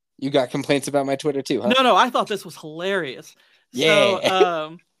you got complaints about my Twitter too, huh? No. I thought this was hilarious. Yeah.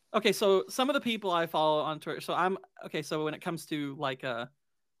 So, okay. So some of the people I follow on Twitter. So So when it comes to like when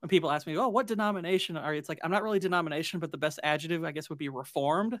people ask me, "Oh, what denomination are you?" It's like I'm not really denomination, but the best adjective I guess would be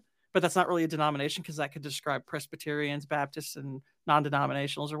Reformed. But that's not really a denomination because that could describe Presbyterians, Baptists, and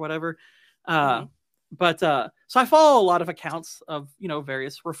non-denominationals or whatever. But so I follow a lot of accounts of,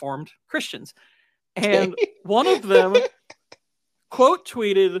 various Reformed Christians. And one of them quote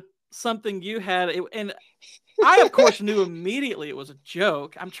tweeted something you had. And I, of course, knew immediately it was a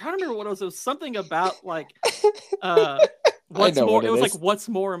joke. I'm trying to remember what it was. It was something about like, what's more? It was like, what's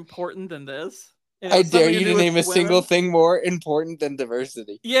more important than this? I dare you to name a single thing more important than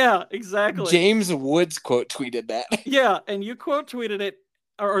diversity. Yeah, exactly. James Woods quote tweeted that. Yeah, and you quote tweeted it.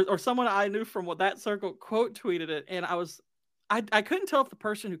 Or someone I knew from that circle quote tweeted it, and I couldn't tell if the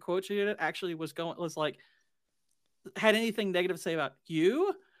person who quote tweeted it actually was like had anything negative to say about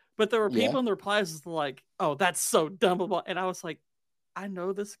you, but there were people in the replies like, "Oh, that's so dumb," and I was like, "I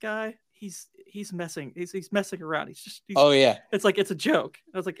know this guy. He's messing. He's messing around. Oh yeah. It's like it's a joke."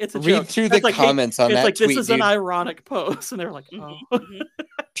 I was like, "It's a joke." Read through the comments on that tweet. This is an ironic post, and they're like, "Oh."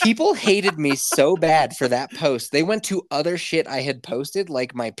 People hated me so bad for that post. They went to other shit I had posted,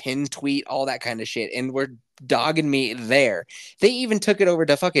 like my pinned tweet, all that kind of shit, and were dogging me there. They even took it over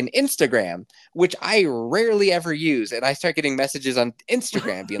to fucking Instagram, which I rarely ever use, and I start getting messages on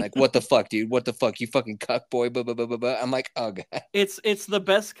Instagram being like, "What the fuck, dude? What the fuck, you fucking cuck boy?" Blah, blah, blah, blah, blah. I'm like, oh god. It's the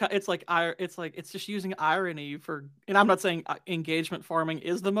best. It's just using irony for, and I'm not saying engagement farming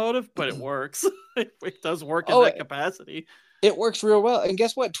is the motive, but it works. It does work in that capacity. It works real well, and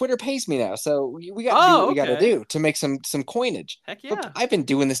guess what? Twitter pays me now, so we got to do what we got to do to make some coinage. Heck yeah! Look, I've been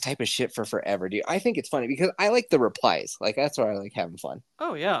doing this type of shit for forever, dude. I think it's funny because I like the replies. Like that's where I like having fun.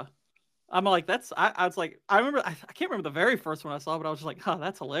 Oh yeah, I'm like that's. I was like, I remember. I can't remember the very first one I saw, but I was just like, "Oh,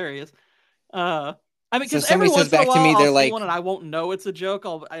 that's hilarious." I mean, because so somebody says back to me, they're like, one and I won't know it's a joke.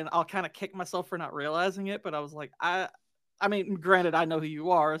 I'll kind of kick myself for not realizing it, but I was like, I mean, granted, I know who you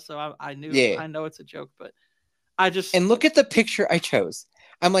are, so I knew. Yeah. I know it's a joke, but. And look at the picture I chose.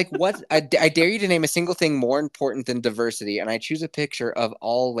 I'm like, what? I dare you to name a single thing more important than diversity, and I choose a picture of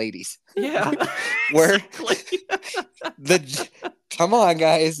all ladies. Yeah, where come on,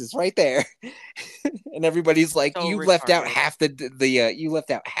 guys, it's right there, and everybody's like, so you left out half you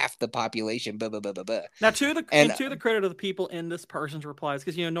left out half the population. Blah blah blah blah blah. Now, to the credit of the people in this person's replies,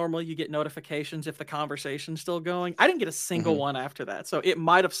 because normally you get notifications if the conversation's still going. I didn't get a single one after that, so it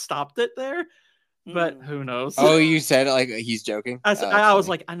might have stopped it there. But who knows? Oh, you said like he's joking? I was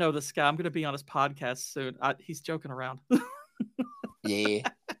like, I know this guy. I'm going to be on his podcast soon. He's joking around. Yeah.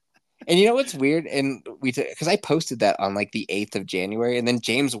 And you know what's weird? And because I posted that on like the 8th of January, and then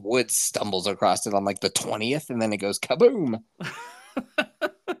James Woods stumbles across it on like the 20th, and then it goes kaboom.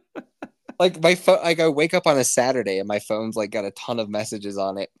 Like my phone, like I wake up on a Saturday and my phone's like got a ton of messages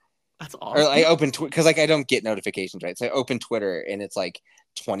on it. That's awesome. Or I open because like I don't get notifications, right? So I open Twitter and it's like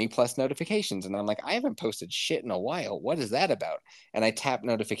 20 plus notifications, and I'm like, I haven't posted shit in a while. What is that about? And I tap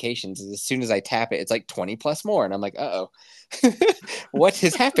notifications, and as soon as I tap it, it's like 20 plus more, and I'm like, what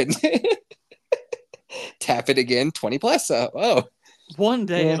has happened? Tap it again, 20 plus. Oh, one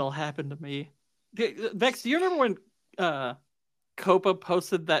day it'll happen to me. Vex, do you remember when Copa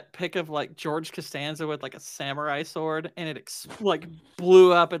posted that pic of like George Costanza with like a samurai sword, and it like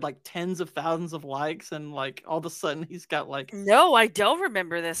blew up at like tens of thousands of likes, and like all of a sudden he's got like... No, I don't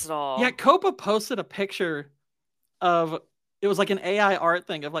remember this at all. Yeah, Copa posted a picture of, it was like an AI art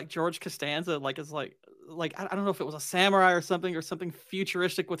thing of like George Costanza, like is like I don't know if it was a samurai or something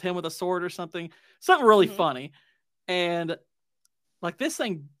futuristic with him with a sword or something really funny, and like this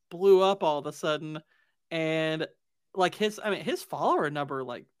thing blew up all of a sudden, and like his follower number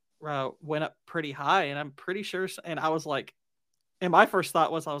like went up pretty high, and I'm pretty sure, and I was like, and my first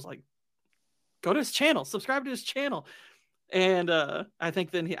thought was, I was like, go to his channel, subscribe to his channel. And I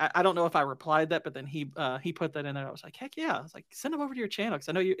think then I don't know if I replied that, but then he put that in there. I was like, heck yeah. I was like, send him over to your channel, because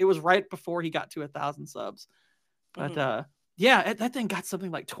I know it was right before he got to 1,000 subs. But yeah, that thing got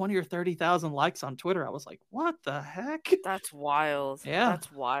something like 20 or 30,000 likes on Twitter. I was like, what the heck? That's wild. Yeah.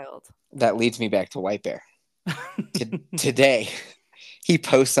 That's wild. That leads me back to White Bear. Today, he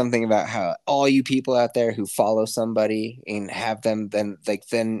posts something about how all you people out there who follow somebody and have them,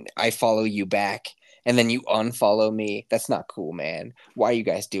 then I follow you back, and then you unfollow me. That's not cool, man. Why are you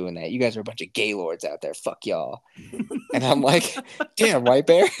guys doing that? You guys are a bunch of gay lords out there. Fuck y'all. And I'm like, damn, White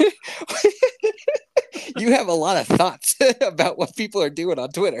Bear. You have a lot of thoughts about what people are doing on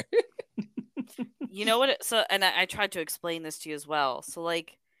Twitter. You know what? And I tried to explain this to you as well. So,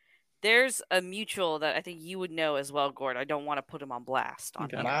 like, there's a mutual that I think you would know as well, Gord. I don't want to put him on blast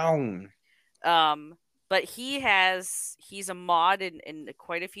on here. But he's a mod in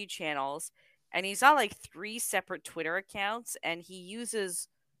quite a few channels, and he's on like 3 separate Twitter accounts, and he uses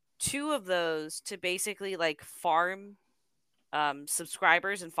 2 of those to basically like farm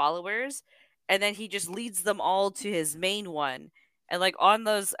subscribers and followers, and then he just leads them all to his main one. And like on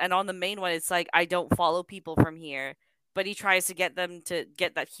the main one, it's like, I don't follow people from here, but he tries to get them to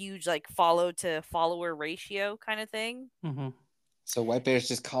get that huge like follow to follower ratio kind of thing. Mm-hmm. So White Bear's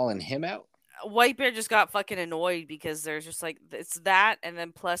just calling him out? White Bear just got fucking annoyed because there's just like, it's that, and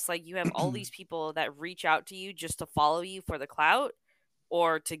then plus like you have all these people that reach out to you just to follow you for the clout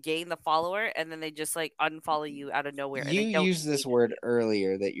or to gain the follower, and then they just like unfollow you out of nowhere. You used this word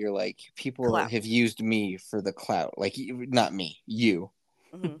earlier that you're like, people clout. Have used me for the clout. Like, not me, you.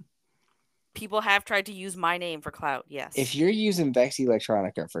 Mm-hmm. People have tried to use my name for clout, yes. If you're using Vex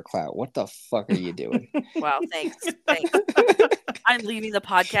Electronica for clout, what the fuck are you doing? Wow, thanks. I'm leaving the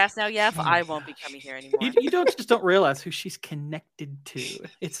podcast now, Yef. I won't be coming here anymore. You don't realize who she's connected to.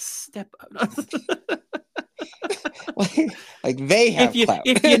 It's a step up. like they have clout.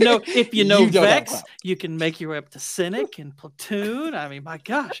 If you know Vex, you can make your way up to Cynic and Platoon. I mean, my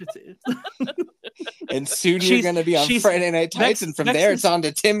gosh, it's and soon you're going to be on Friday Night Tights, and from Vex there it's on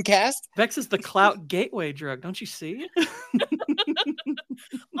to Timcast. Vex is the clout gateway drug, don't you see?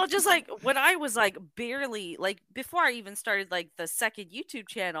 Well, just like when I was like barely, like before I even started like the second YouTube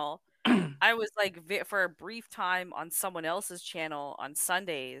channel, I was like for a brief time on someone else's channel on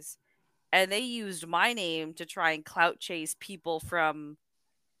Sundays, and they used my name to try and clout chase people from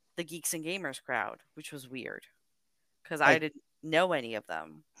the Geeks and Gamers crowd, which was weird because I didn't know any of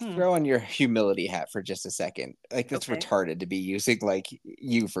them. Throw on your humility hat for just a second. Like, that's retarded to be using like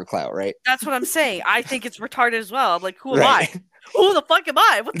you for clout, right? That's what I'm saying. I think it's retarded as well. I'm like, who am I? Who the fuck am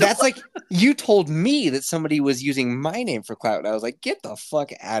I? That's like, you told me that somebody was using my name for clout, and I was like, get the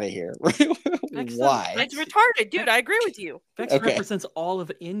fuck out of here. Why? It's retarded, dude. I agree with you. Vex represents all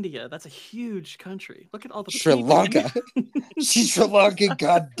of India. That's a huge country. Look at all the Sri Lanka. She's Sri Lanka,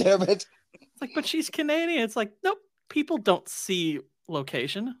 god damn it. It's like, but she's Canadian. It's like, nope. People don't see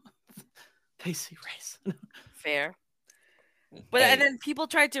location. They see race. Fair. But and then people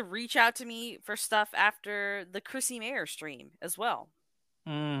tried to reach out to me for stuff after the Chrissy Mayer stream as well.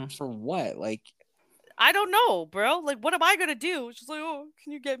 For what? Like, I don't know, bro. Like, what am I gonna do? She's like, oh,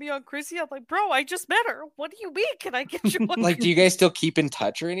 can you get me on Chrissy? I'm like, bro, I just met her. What do you mean? Can I get you on? Like, do you guys still keep in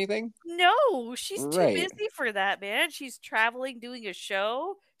touch or anything? No, she's too busy for that, man. She's traveling, doing a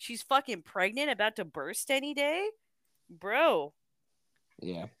show. She's fucking pregnant, about to burst any day. Bro.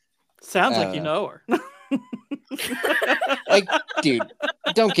 Yeah. Sounds like you know her. Like, dude,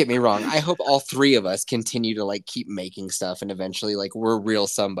 don't get me wrong. I hope all three of us continue to like keep making stuff and eventually like we're real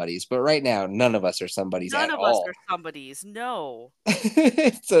somebodies. But right now, none of us are somebodies None at of us all. are somebodies. No.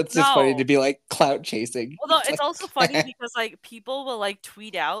 So it's just funny to No. be like clout chasing. Although It's it's like, also funny because like people will like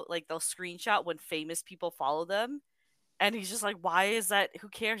tweet out, like they'll screenshot when famous people follow them. And he's just like, why is that? Who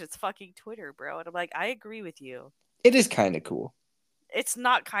cares? It's fucking Twitter, bro. And I'm like, I agree with you. it is kind of cool. It's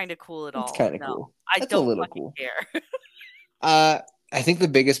not kind of cool at all. It's kind of No, cool. I That's don't a little fucking cool. care. I think the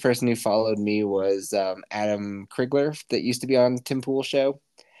biggest person who followed me was Adam Krigler that used to be on Tim Pool's show.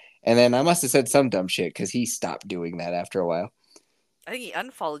 And then I must have said some dumb shit because he stopped doing that after a while. I think he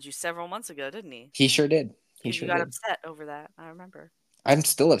unfollowed you several months ago, didn't he? He sure did. He Because sure you got did. upset over that. I remember. I'm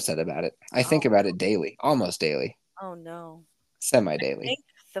still upset about it. I think about it daily, almost daily, Oh no. I semi-daily. think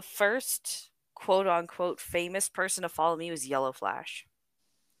the first quote unquote famous person to follow me was Yellow Flash.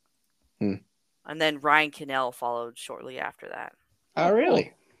 And then Ryan Cannell followed shortly after that. Oh,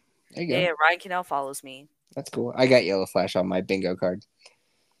 really? There you go. Yeah, Ryan Cannell follows me. That's cool. I got Yellow Flash on my bingo card.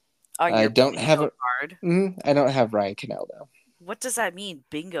 I don't have a card. I don't have Ryan Cannell though. What does that mean,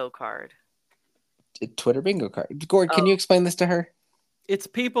 bingo card? A Twitter bingo card. Gord, can you explain this to her? It's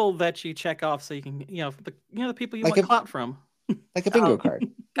people that you check off so you can, the people you want clout from. Like a bingo card.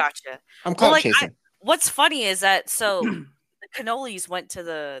 Gotcha. I'm clout chasing. What's funny is that the Cannolis went to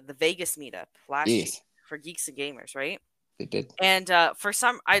the Vegas meetup last year for Geeks and Gamers, right? They did. And for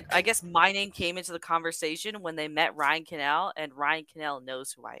some, I guess my name came into the conversation when they met Ryan Cannell, and Ryan Cannell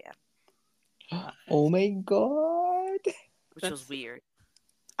knows who I am. Oh my god. Which was weird.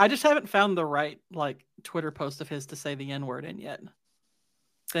 I just haven't found the right Twitter post of his to say the N-word in yet.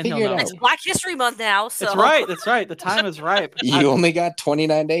 Then he'll know. It's Black History Month now, so That's right. The time is ripe. You only got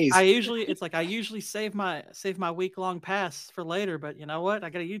 29 days. I usually save my week-long pass for later, but you know what? I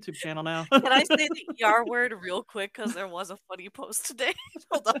got a YouTube channel now. Can I say the ER word real quick because there was a funny post today?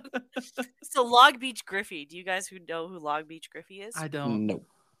 Hold on. So Log Beach Griffey. Do you guys know who Log Beach Griffey is? I don't. No.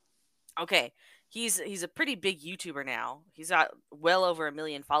 Okay. He's a pretty big YouTuber now. He's got well over 1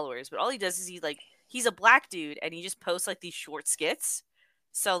 million followers, but all he does is he's a black dude and he just posts these short skits.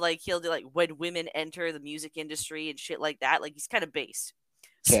 So he'll do when women enter the music industry and shit like that. He's kind of based.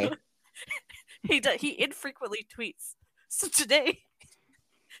 Okay. So, he infrequently tweets. So today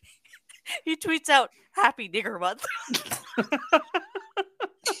he tweets out Happy Nigger Month.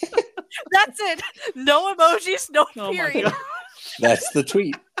 That's it. No emojis, no period. That's the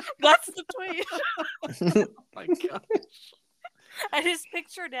tweet. That's the tweet. Oh my gosh. And his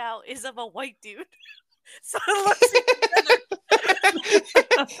picture now is of a white dude. So it looks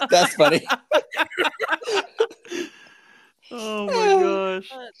That's funny. Oh my gosh.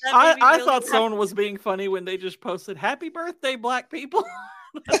 I thought someone was being funny when they just posted happy birthday, black people.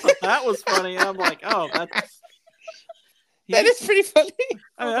 That was funny. And I'm like, oh, that is pretty funny.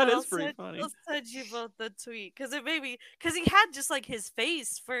 That is pretty funny. I'll send you both the tweet because he had just his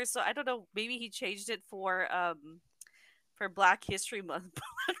face first. So I don't know. Maybe he changed it for Black History Month.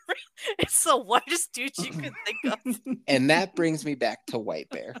 It's the whitest dude you could think of. And that brings me back to White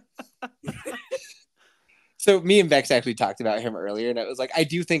Bear. So me and Vex actually talked about him earlier, and I was like, I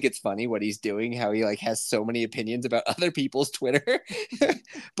do think it's funny what he's doing, how he has so many opinions about other people's Twitter.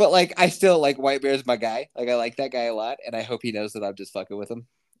 But I still White Bear's my guy. I like that guy a lot, and I hope he knows that I'm just fucking with him.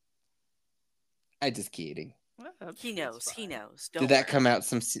 I just kidding. He knows. Did that come out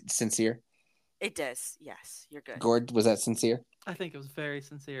sincere? It does. Yes, you're good. Gord, was that sincere? I think it was very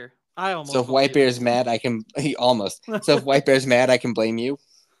sincere. I almost. So if White Bear's mad, I can. He almost. So if White Bear's mad, I can blame you.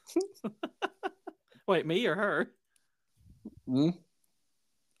 Wait, me or her?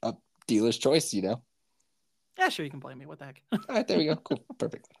 A dealer's choice, Yeah, sure, you can blame me. What the heck? All right, there we go. Cool,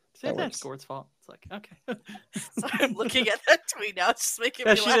 perfect. See, that's Gord's fault. It's okay. So I'm looking at that tweet now. It's just making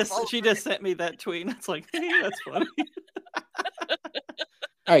me laugh. She just sent me that tweet. And it's like, hey, that's funny.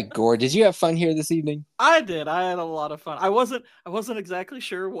 All right, Gord, did you have fun here this evening? I did. I had a lot of fun. I wasn't exactly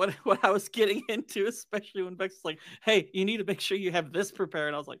sure what I was getting into, especially when Bex was like, "Hey, you need to make sure you have this prepared."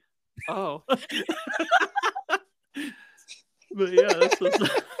 And I was like, "Oh." But yeah, this was.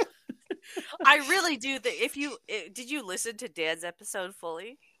 I really do think did you listen to Dan's episode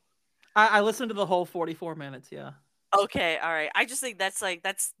fully? I listened to the whole 44 minutes. Yeah. Okay, all right. I just think that's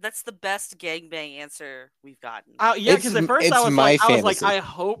the best gangbang answer we've gotten. Yeah, because at first I was like, I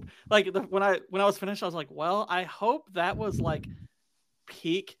hope when I was finished, I was like, well, I hope that was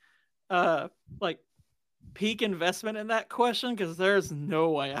peak peak investment in that question, because there's no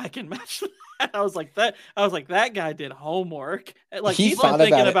way I can match that. I was like that guy did homework. He's been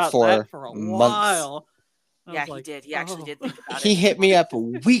thinking about that for a while. Yeah, he did. He actually did think about it. He hit me up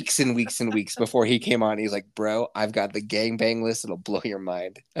weeks and weeks and weeks before he came on. He's like, bro, I've got the gangbang list. It'll blow your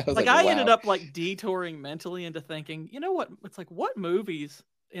mind. I was like, I wow. ended up like detouring mentally into thinking, you know what? It's like, what movies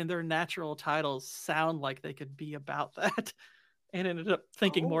in their natural titles sound like they could be about that? And ended up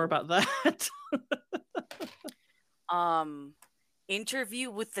thinking more about that. Interview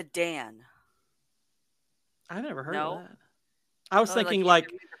with the Dan. I never heard of that. I was thinking like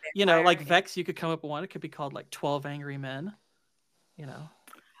like Vex, you could come up with one. It could be called like 12 Angry Men.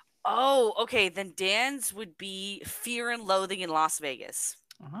 Oh, okay. Then Dan's would be Fear and Loathing in Las Vegas.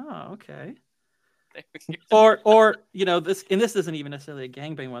 Oh, okay. or this isn't even necessarily a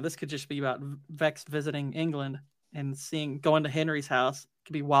gangbang one. This could just be about Vex visiting England and going to Henry's house. It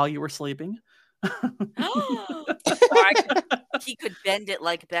could be while you were sleeping. He could bend it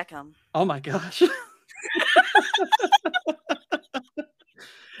like Beckham. Oh my gosh.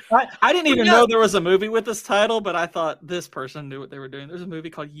 I didn't even know there was a movie with this title, but I thought this person knew what they were doing. There's a movie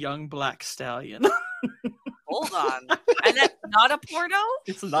called Young Black Stallion. Hold on. And that's not a porno?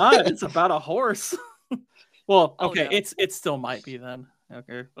 It's not. It's about a horse. Well, okay, no. It still might be then.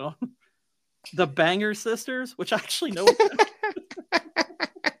 Okay. Well, the Banger Sisters, which I actually know.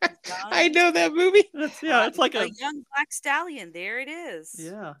 I know that movie. It's like a Young Black Stallion. There it is.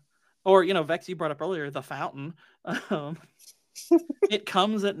 Yeah. Or, Vex, you brought up earlier, The Fountain. It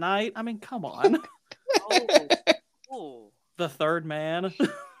Comes at Night. I mean, come on. Oh. The Third Man.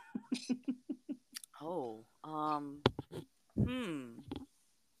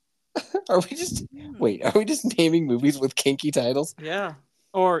 Are we just naming movies with kinky titles? Yeah.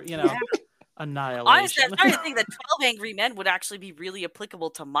 Or, Annihilation. Honestly, I'm starting to think that 12 Angry Men would actually be really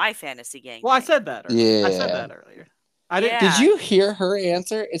applicable to my fantasy game. Well, I said that earlier. Yeah. I said that earlier. I didn't. Did you hear her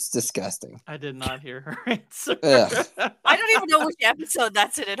answer? It's disgusting. I did not hear her answer. I don't even know which episode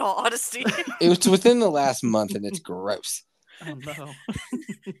that's in all honesty. It was within the last month, and it's gross. Oh, no.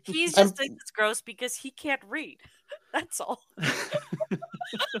 He's just thinks it's gross because he can't read. That's all.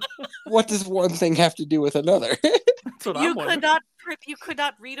 What does one thing have to do with another? That's what you could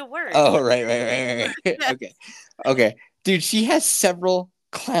not read a word. Oh, right. Okay. Dude, she has several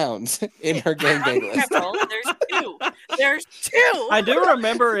clowns in her gangbang list. There's two. I do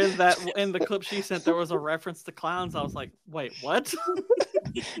remember in the clip she sent, there was a reference to clowns. I was like, wait, what?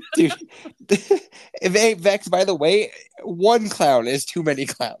 Dude, Vex, by the way, one clown is too many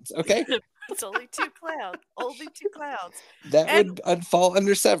clowns, okay? It's only two clowns. Only two clowns. That would fall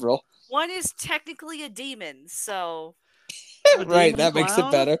under several. One is technically a demon, so... Right, that makes it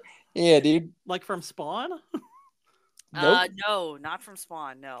better. Yeah, dude. Like from Spawn? Nope. No, not from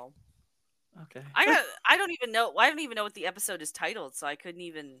Spawn. No. Okay. I don't even know what the episode is titled, so I couldn't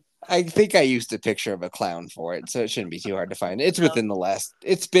even. I think I used a picture of a clown for it, so it shouldn't be too hard to find. It's within the last.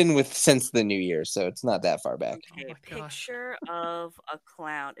 It's been since the new year, so it's not that far back. Okay, picture of a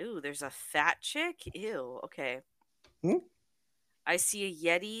clown. Ooh, there's a fat chick. Ew. Okay. I see a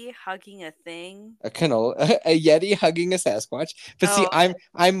Yeti hugging a thing. A Yeti hugging a Sasquatch. But see,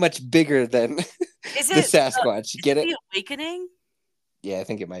 I'm much bigger than the Sasquatch. Get it? The Awakening? Yeah, I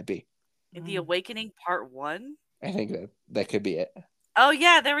think it might be. The Awakening Part 1? I think that could be it. Oh,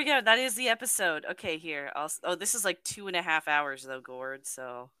 yeah, there we go. That is the episode. Okay, here. This is like 2.5 hours, though, Gord,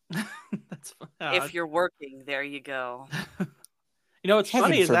 so... That's fun. If you're working, there you go. What's Heaven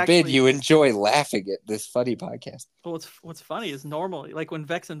funny forbid is actually you enjoy laughing at this funny podcast. Well, what's funny is normally, like when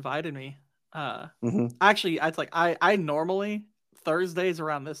Vex invited me, actually, I normally Thursdays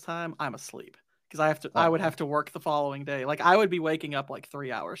around this time I'm asleep because I would have to work the following day. Like I would be waking up like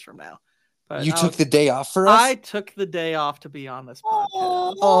 3 hours from now. But you took the day off for us? I took the day off to be on this podcast.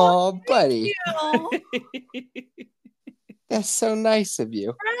 Oh, buddy. That's so nice of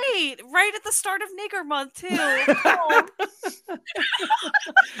you. Right at the start of Nigger Month too.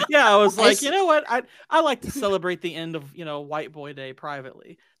 Yeah, I was like, you know what? I like to celebrate the end of White Boy Day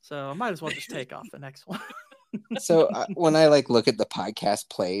privately, so I might as well just take off the next one. So when I look at the podcast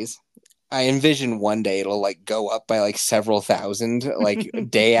plays, I envision one day it'll go up by several thousand,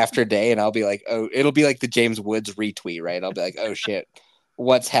 day after day, and I'll be like, oh, it'll be like the James Woods retweet, right? I'll be like, oh shit,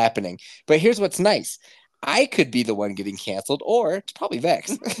 what's happening? But here's what's nice. I could be the one getting canceled, or it's probably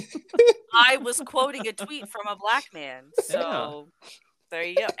Vex. I was quoting a tweet from a black man, so there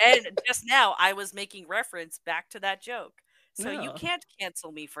you go. And just now, I was making reference back to that joke. So you can't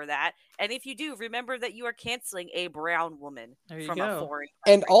cancel me for that. And if you do, remember that you are canceling a brown woman from a foreign country.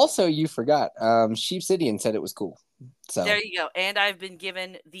 And also, you forgot, Sheep City said it was cool. So there you go. And I've been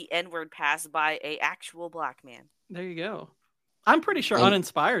given the N-word pass by a actual black man. There you go. I'm pretty sure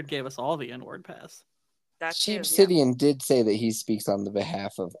Uninspired gave us all the N-word pass. Sheep City did say that he speaks on the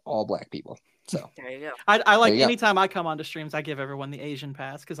behalf of all black people. So there you go. I like anytime I come onto streams, I give everyone the Asian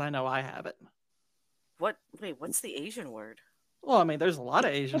pass because I know I have it. What's the Asian word? Well, I mean, there's a lot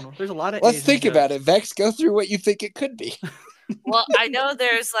of Asian. Let's Asian think jokes. About it. Vex, go through what you think it could be. Well, I know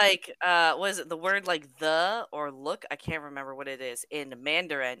there's like, was it the word like the or look? I can't remember what it is. In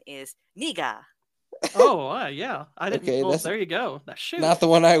Mandarin is niga. Oh, yeah. I didn't. Okay, well, there you go. Shoot. Not the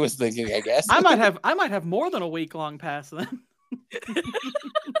one I was thinking, I guess. I might have more than a week-long pass then.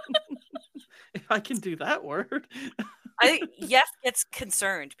 If I can do that word. I think Yef gets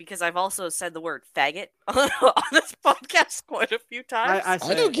concerned because I've also said the word faggot on this podcast quite a few times.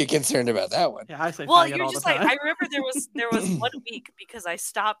 I don't get concerned about that one. Yeah, I say well, faggot you're all just the time. Like, I remember there was 1 week because I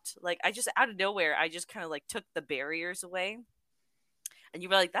stopped, like, I just out of nowhere, I just kind of like took the barriers away. And you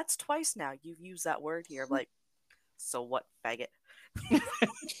were like, that's twice now you've used that word here. I'm like, so what, faggot?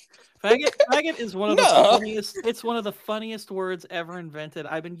 Faggot is one of the funniest. It's one of the funniest words ever invented.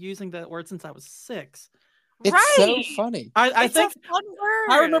 I've been using that word since I was 6. It's so funny. I think a fun word.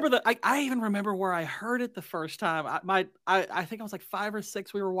 I remember that. I even remember where I heard it the first time. I think I was like 5 or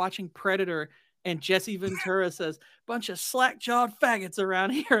 6. We were watching Predator, and Jesse Ventura says, "Bunch of slack-jawed faggots around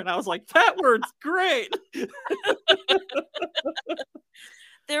here," and I was like, "That word's great."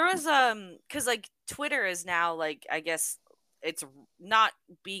 There was because like Twitter is now, like, I guess it's not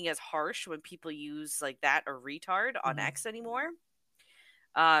being as harsh when people use like that or retard on X anymore.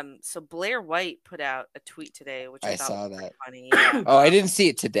 So Blair White put out a tweet today, which I thought saw was that funny. Yeah. Oh, I didn't see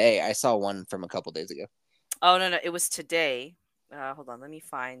it today. I saw one from a couple days ago. Oh no, it was today. Hold on, let me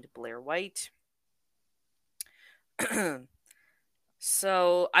find Blair White.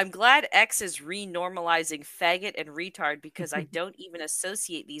 So I'm glad X is renormalizing faggot and retard because I don't even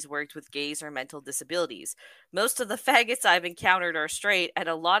associate these words with gays or mental disabilities. Most of the faggots I've encountered are straight, and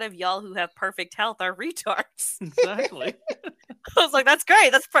a lot of y'all who have perfect health are retards. Exactly. I was like, that's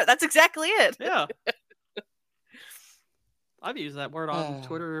great. That's exactly it. Yeah. I've used that word on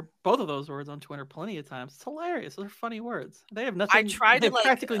Twitter, both of those words on Twitter plenty of times. It's hilarious. They're funny words. They have nothing. They have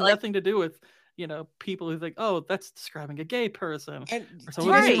practically nothing to do with, people who think, oh, that's describing a gay person. And do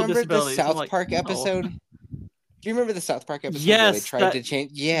you remember the South Park episode? Do you remember the South Park episode where they tried to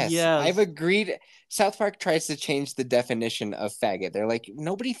change? Yes, I've agreed. South Park tries to change the definition of faggot. They're like,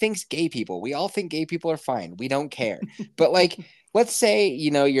 nobody thinks gay people. We all think gay people are fine. We don't care. But like, let's say,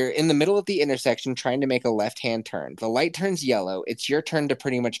 you're in the middle of the intersection trying to make a left-hand turn. The light turns yellow. It's your turn to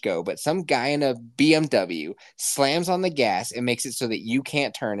pretty much go. But some guy in a BMW slams on the gas and makes it so that you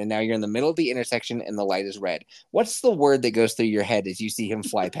can't turn. And now you're in the middle of the intersection and the light is red. What's the word that goes through your head as you see him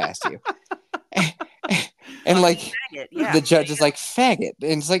fly past you? And like the judge is like, faggot,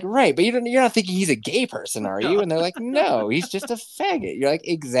 and it's like, right, but you're not thinking he's a gay person, are you? And they're like, no, he's just a faggot. You're like,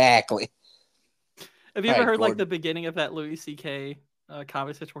 exactly. Have you ever heard like the beginning of that Louis C.K.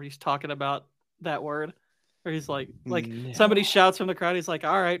 comedy sketch where he's talking about that word? Where he's like no. Somebody shouts from the crowd, he's like,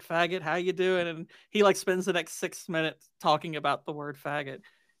 all right, faggot, how you doing? And he like spends the next 6 minutes talking about the word faggot.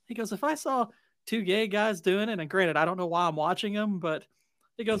 He goes, if I saw 2 gay guys doing it, and granted, I don't know why I'm watching them, but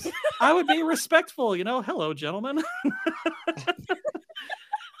he goes, I would be respectful, hello, gentlemen.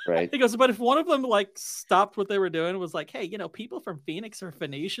 Right. He goes, but if one of them like stopped what they were doing and was like, hey, people from Phoenix are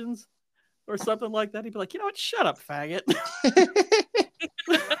Phoenicians or something like that, he'd be like, you know what? Shut up, faggot.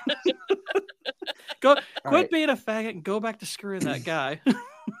 Quit being a faggot and go back to screwing that guy.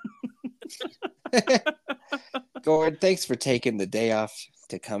 Gord, thanks for taking the day off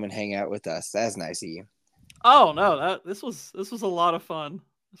to come and hang out with us. That's nice of you. Oh no, this was a lot of fun.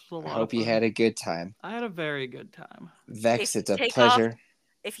 I hope you had a good time. I had a very good time. Vex, it's a pleasure.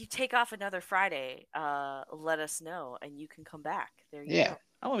 If you take off another Friday, let us know and you can come back. There you go.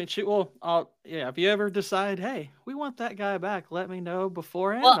 I mean, shoot. Well, if you ever decide, hey, we want that guy back, let me know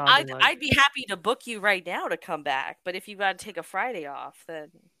beforehand. Well, I'd be happy to book you right now to come back. But if you got to take a Friday off,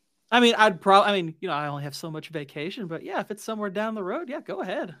 then. I mean, I only have so much vacation, but yeah, if it's somewhere down the road, go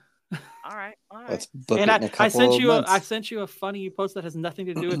ahead. All right. Let's book it in a couple of months. I sent you a funny post that has nothing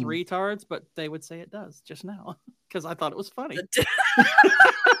to do with retards, but they would say it does just now because I thought it was funny.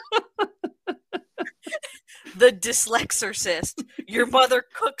 The dyslexorcist. Your mother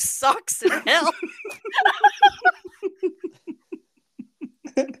cooks socks in hell.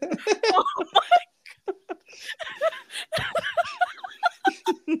 Oh my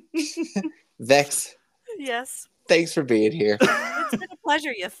God. Vex. Yes. Thanks for being here. It's been a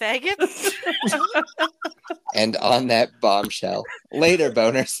pleasure, you faggot. And on that bombshell. Later,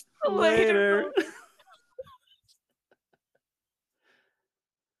 boners. Later.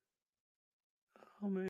 Oh, man.